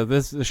Shane said,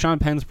 Sean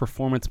Penn's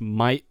performance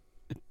might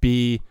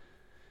be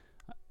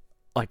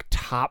like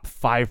top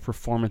 5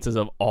 performances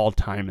of all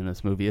time in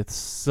this movie. It's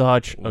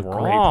such a great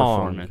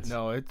performance.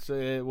 No,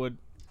 it would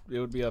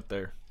be up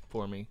there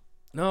for me.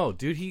 No,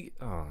 dude,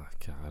 oh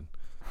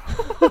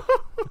god.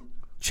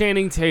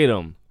 Channing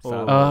Tatum.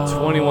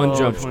 21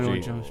 Jump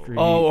Street.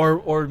 Oh,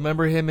 or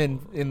remember him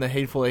in the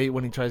Hateful Eight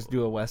when he tries to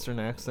do a Western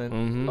accent?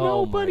 Mm-hmm.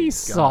 Nobody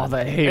saw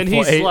the Hateful And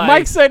he's Eight. like-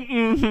 Mike said,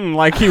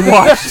 like he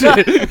watched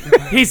it.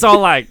 He's all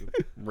like,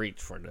 reach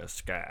for the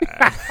sky.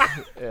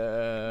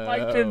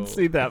 Mike didn't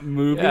see that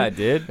movie. Yeah, I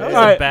did. That was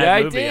a bad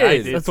yeah, movie.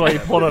 I did. That's why he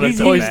pulled out a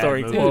Toy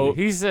Story quote.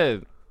 He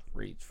said,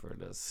 reach for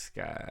the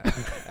sky.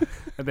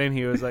 And then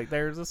he was like,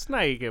 "There's a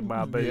snake in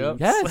my boots."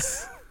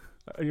 Yes.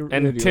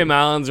 And Tim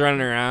Allen's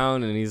running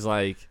around, and he's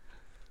like,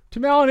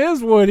 Tim Allen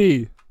is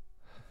Woody.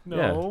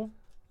 No.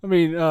 I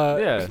mean,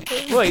 yeah.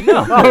 Wait,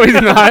 no. No, he's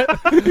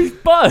not. He's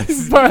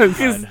Buzz. Buzz.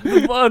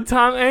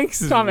 Tom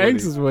Hanks is Tom Woody.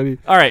 Hanks is Woody.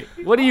 All right,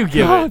 what do you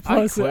give it?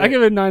 I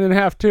give it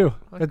 9.5 too.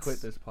 I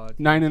quit this pod.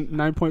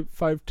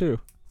 9.52.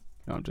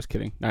 No, I'm just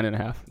kidding.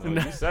 9.5. Oh,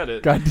 you said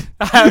it. God,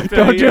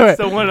 don't do it.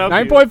 The one up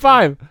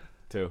 9.5.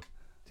 2.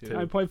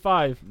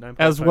 9.5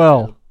 as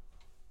well.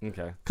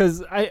 Okay.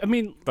 Because I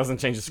mean, doesn't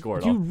change the score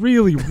at you all.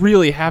 really,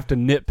 really have to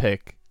nitpick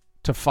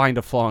to find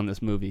a flaw in this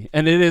movie,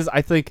 and it is,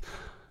 I think,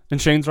 and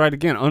Shane's right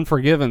again.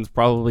 Unforgiven's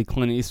probably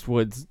Clint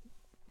Eastwood's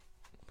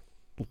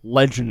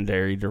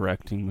legendary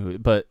directing movie,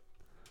 but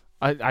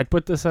I'd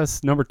put this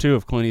as number 2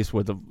 of Clint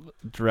Eastwood's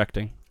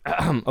directing.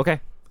 Okay.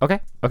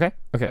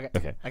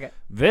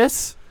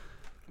 This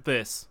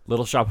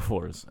Little Shop of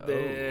Horrors.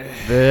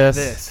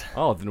 This.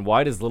 Oh, then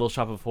why does Little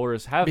Shop of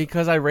Horrors have?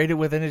 Because I rate it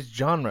within its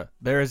genre.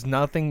 There is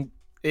nothing.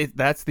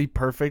 That's the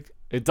perfect.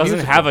 It doesn't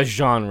musical. have a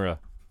genre.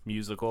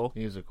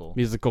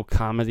 Musical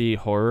comedy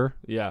horror.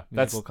 Yeah,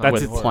 that's with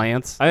horror.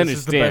 Plants. I This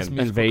is the best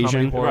understand. musical comedy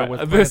Invasion. horror Right. with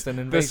This, plants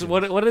and this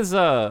invasion. what is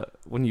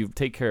when you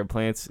take care of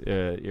plants?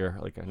 You're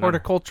like a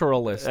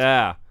Horticulturalist.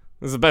 Yeah,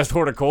 this is the best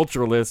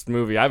horticulturalist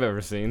movie I've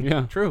ever seen.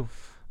 Yeah, True.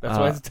 That's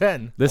why it's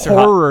 10. This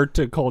horror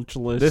to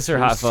culturalist. This or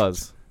Hot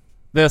Fuzz.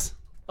 This.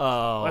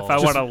 Oh, if I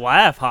want to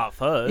laugh, Hot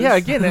Fuzz. Yeah,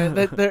 again,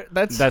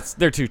 that's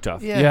they're too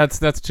tough. Yeah,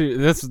 that's too.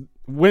 That's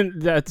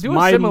do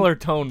my a similar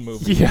tone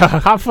movie. Yeah,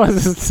 Hot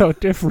Fuzz is so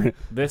different.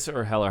 This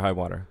or Hell or High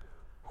Water.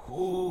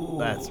 Ooh,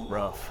 that's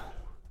rough.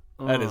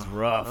 That is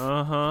rough.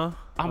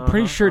 I'm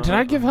pretty sure. Did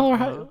I give Hell or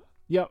High?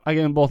 Yep, I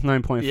gave them both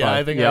 9.5. Yeah,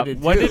 I think I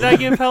did. What did I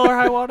give Hell or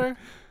High Water?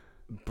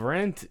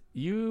 Brent,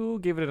 you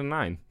gave it a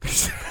 9.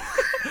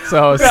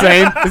 So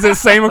same. Is it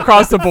same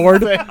across the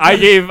board? I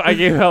gave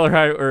Hell or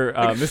High or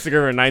Mystic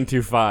River a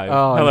 9.25.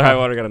 Oh, Hell or no. High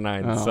Water got a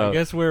 9. So I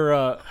guess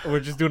we're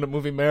just doing a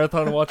movie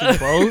marathon and watching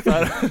both.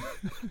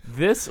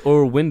 this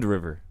or Wind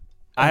River.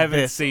 I haven't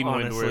This, seen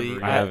honestly, Wind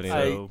River. I haven't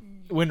either.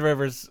 Wind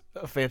River's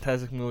a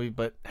fantastic movie,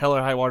 but Hell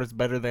or High Water's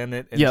better than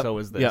it, and Yep. so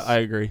is this. Yeah, I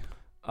agree.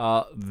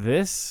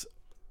 This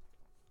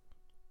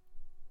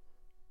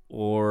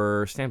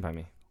or Stand By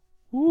Me.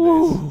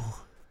 Ooh.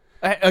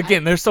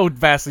 Again, they're so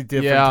vastly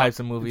different Yeah, types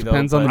of movie.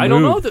 depends though, on but- I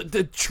don't know mood.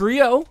 the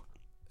trio.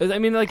 I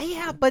mean, like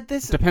Yeah, but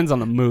this Depends on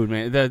the mood,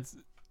 man. That's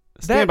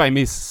Stand By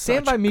Me.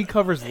 Stand By Me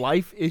covers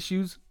life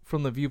issues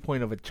from the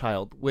viewpoint of a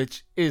child,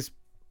 which is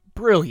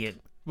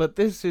brilliant. But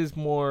this is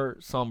more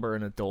somber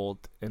and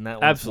adult, and that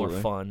one's Absolutely.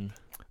 more fun.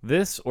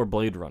 this or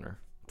Blade Runner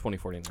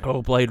 2049.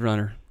 Oh, Blade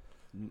Runner.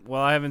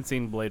 Well, I haven't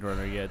seen Blade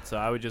Runner yet, so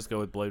I would just go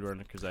with Blade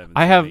Runner because I haven't.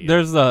 I seen have. it yet.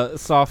 There's a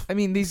soft I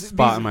mean, these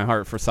spot in my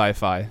heart for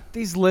sci-fi.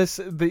 these lists,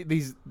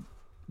 these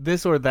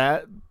this or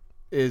that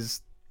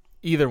is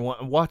either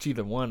one. Watch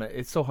either one.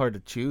 It's so hard to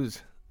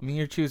choose. I mean,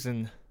 you're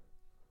choosing.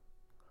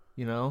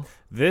 You know,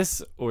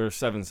 This or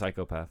Seven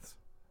Psychopaths.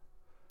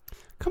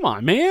 Come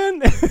on, man.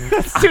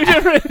 That's too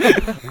different.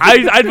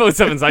 I'd vote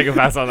Seven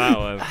Psychopaths on that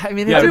one. I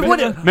mean, Yeah,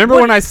 it's- remember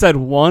when I said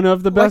one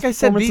of the best Like I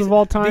said, performances these- of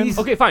all time? these-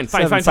 Okay, fine.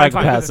 Seven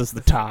Psychopaths is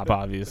the top,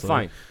 obviously.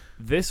 Fine.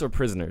 This or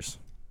Prisoners.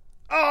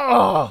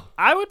 Oh,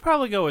 I would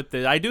probably go with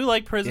this. I do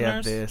like yeah,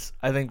 Prisoners, this.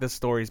 I think the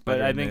story's better.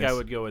 but I than think this. I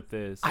would go with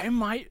this. I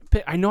might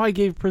pick, I know I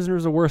gave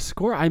Prisoners a worse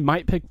score. I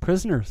might pick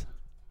Prisoners.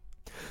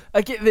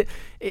 Again,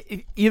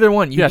 either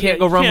one. You Yeah, can't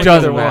go wrong with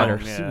Doesn't either matter.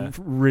 one. Yeah.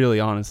 Really,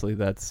 honestly,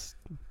 that's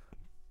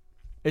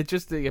It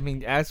just, I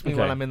mean, ask me Okay.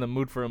 when I'm in the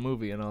mood for a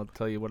movie, and I'll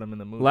tell you what I'm in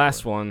the mood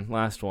Last for.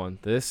 one.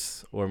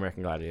 This or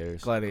American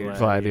Gladiators?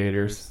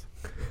 Gladiators.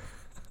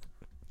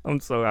 I'm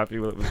so happy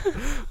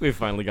we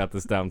finally got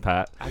this down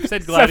pat. I've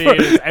said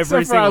Gladiators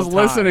every single I was time.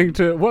 listening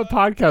to what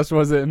podcast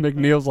was it, and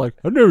McNeil's like,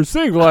 I've never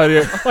seen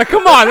Gladiator. Like,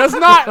 come on,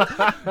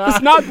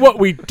 that's not what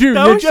we do.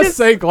 That You was just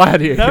say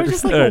Gladiators. That was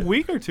just like a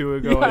week or two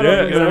ago.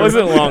 Yeah, it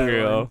wasn't long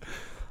ago.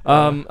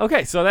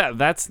 Okay, so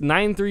that's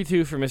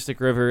 932 for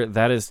Mystic River.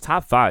 That is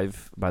top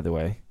 5, by the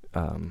way.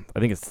 I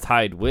think it's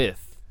tied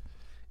with.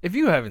 If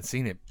you haven't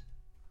seen it,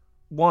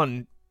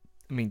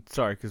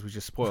 sorry, because we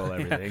just spoiled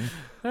everything.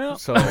 Well,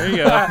 so there you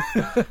go.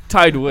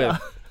 Tied with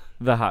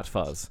The Hot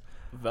Fuzz.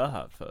 The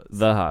Hot Fuzz.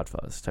 The Hot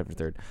Fuzz, tied for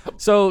 3rd.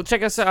 So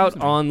check us out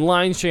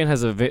online. Shane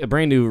has a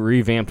brand new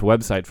revamped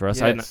website for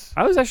us. Yes.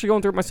 I was actually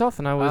going through it myself,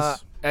 and I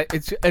was.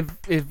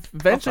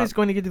 Eventually it's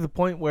going to get to the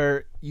point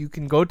where you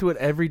can go to it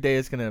every day.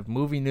 It's going to have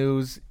movie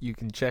news. You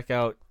can check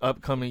out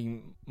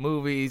upcoming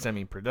movies.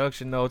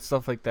 Production notes,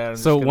 stuff like that.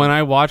 So when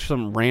I watch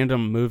some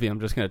random movie, I'm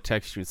just going to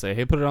text you and say,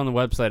 hey, put it on the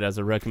website as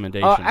a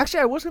recommendation.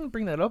 Actually, I was going to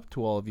bring that up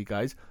to all of you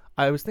guys.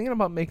 I was thinking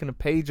about making a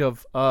page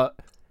of a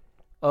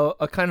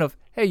kind of,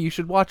 hey, you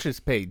should watch this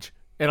page.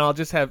 And I'll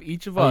just have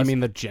each of us. You mean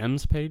the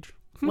Gems page?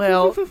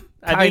 Well,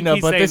 I think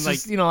he's but saying, this like,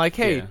 is, like,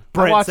 hey, yeah.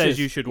 Brett watch says this.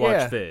 you should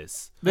watch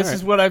this. This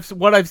is what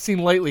I've seen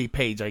lately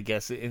page, I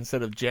guess,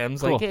 instead of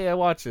Gems. Cool. Like, hey, I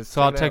watch this.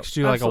 So I'll check it text out.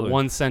 you like Absolutely. a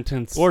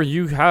 1-sentence. Or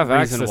you have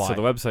reason access why. to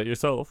the website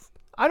yourself.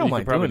 I don't You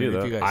mind could probably doing it do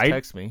if you that. guys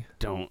text me.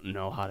 Don't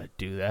know how to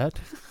do that.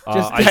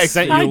 Just I text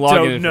sent me. you I login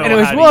don't info. know.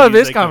 Anyways, how to more of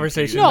use this a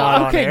conversation. computer.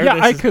 Not on air. yeah,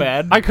 This I is could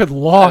bad. I could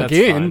log That's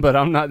in, fine. but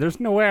I'm not. There's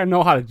no way I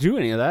know how to do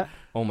any of that.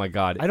 Oh my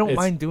god. I don't It's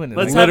mind doing it.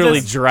 Let's Like, have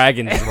literally this- drag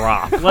and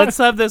drop. Let's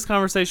have this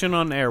conversation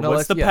on air. No,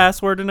 What's the let's- yeah.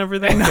 password and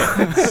everything?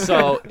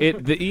 So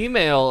the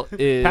email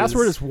is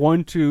Password is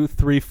 1, 2,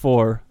 3,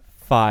 4,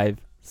 5,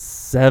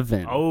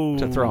 7. Oh.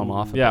 To throw them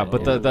off. a yeah,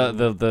 bit. but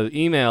the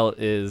email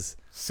is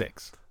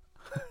 6.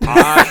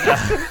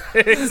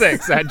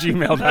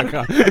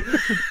 6@gmail.com.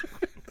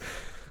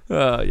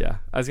 yeah.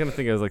 I was gonna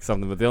think it was like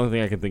something, but the only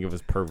thing I can think of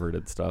is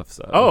perverted stuff.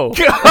 So Oh,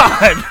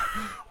 God!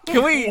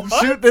 Can we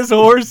shoot this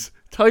horse?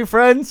 Tell your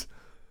friends.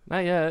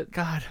 not yet.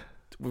 God,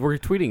 We're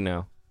tweeting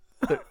now.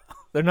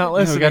 they're not we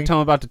listening. got to tell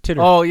them about the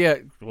titter. Oh yeah.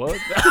 What?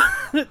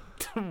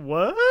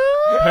 What?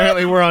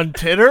 Apparently we're on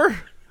Titter.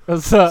 That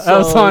was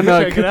on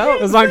check it out.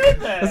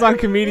 it was on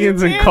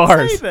comedians in can't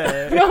cars. say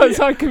that. No, it's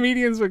on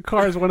comedians with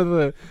cars.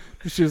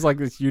 She was like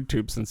this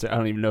YouTube since I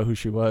don't even know who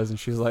she was, and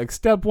she's like,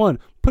 step 1,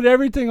 put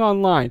everything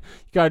online. You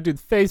gotta do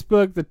the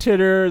Facebook, the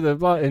Titter, the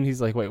blah. And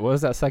he's like, wait, what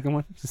was that second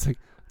one? She's like,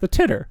 the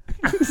Titter.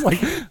 It's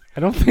like, I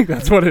don't think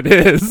that's what it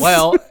is.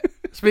 Well,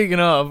 speaking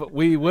of,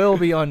 we will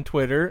be on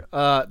Twitter.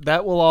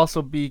 That will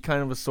also be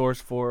kind of a source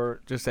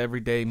for just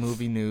everyday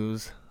movie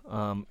news.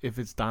 If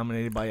it's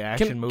dominated by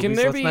action movies,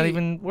 there let's not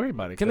even worry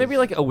about it. Can there be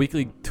like a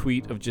weekly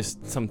tweet of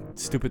just some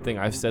stupid thing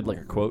I've said, like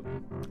a quote?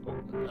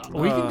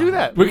 We can do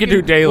that. we can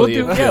do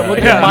daily. We'll do we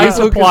Mike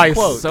supply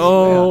Lucas quotes.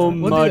 so Yeah, we'll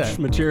do much that.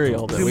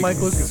 material. That Do we Mike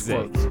can Lucas say.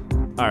 quotes.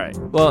 All right.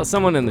 Well,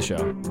 someone in the show.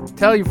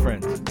 Tell your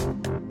friends.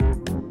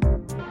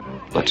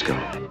 Let's go.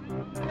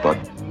 But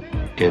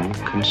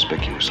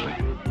inconspicuously.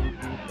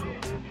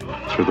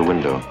 Through the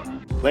window.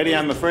 Lady,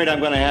 I'm afraid I'm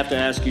going to have to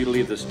ask you to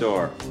leave the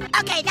store.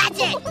 Okay, that's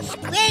it.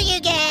 Screw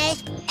you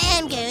guys.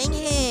 I'm going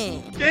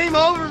home. Game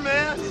over,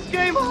 man.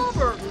 Game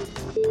over.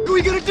 What are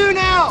we gonna do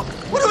now?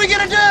 What are we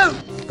gonna do?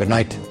 Good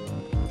night,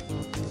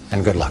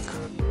 and good luck.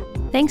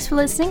 Thanks for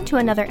listening to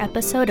another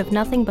episode of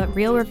Nothing But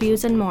Real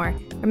Reviews and More.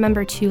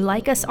 Remember to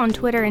like us on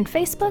Twitter and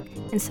Facebook,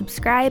 and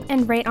subscribe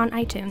and rate on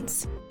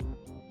iTunes.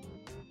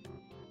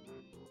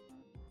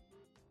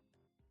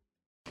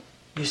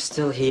 You're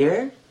still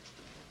here?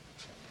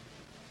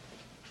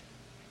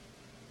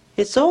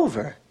 It's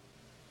over.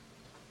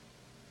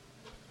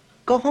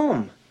 Go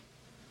home.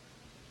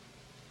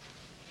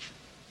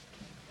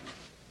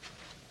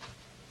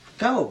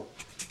 Go.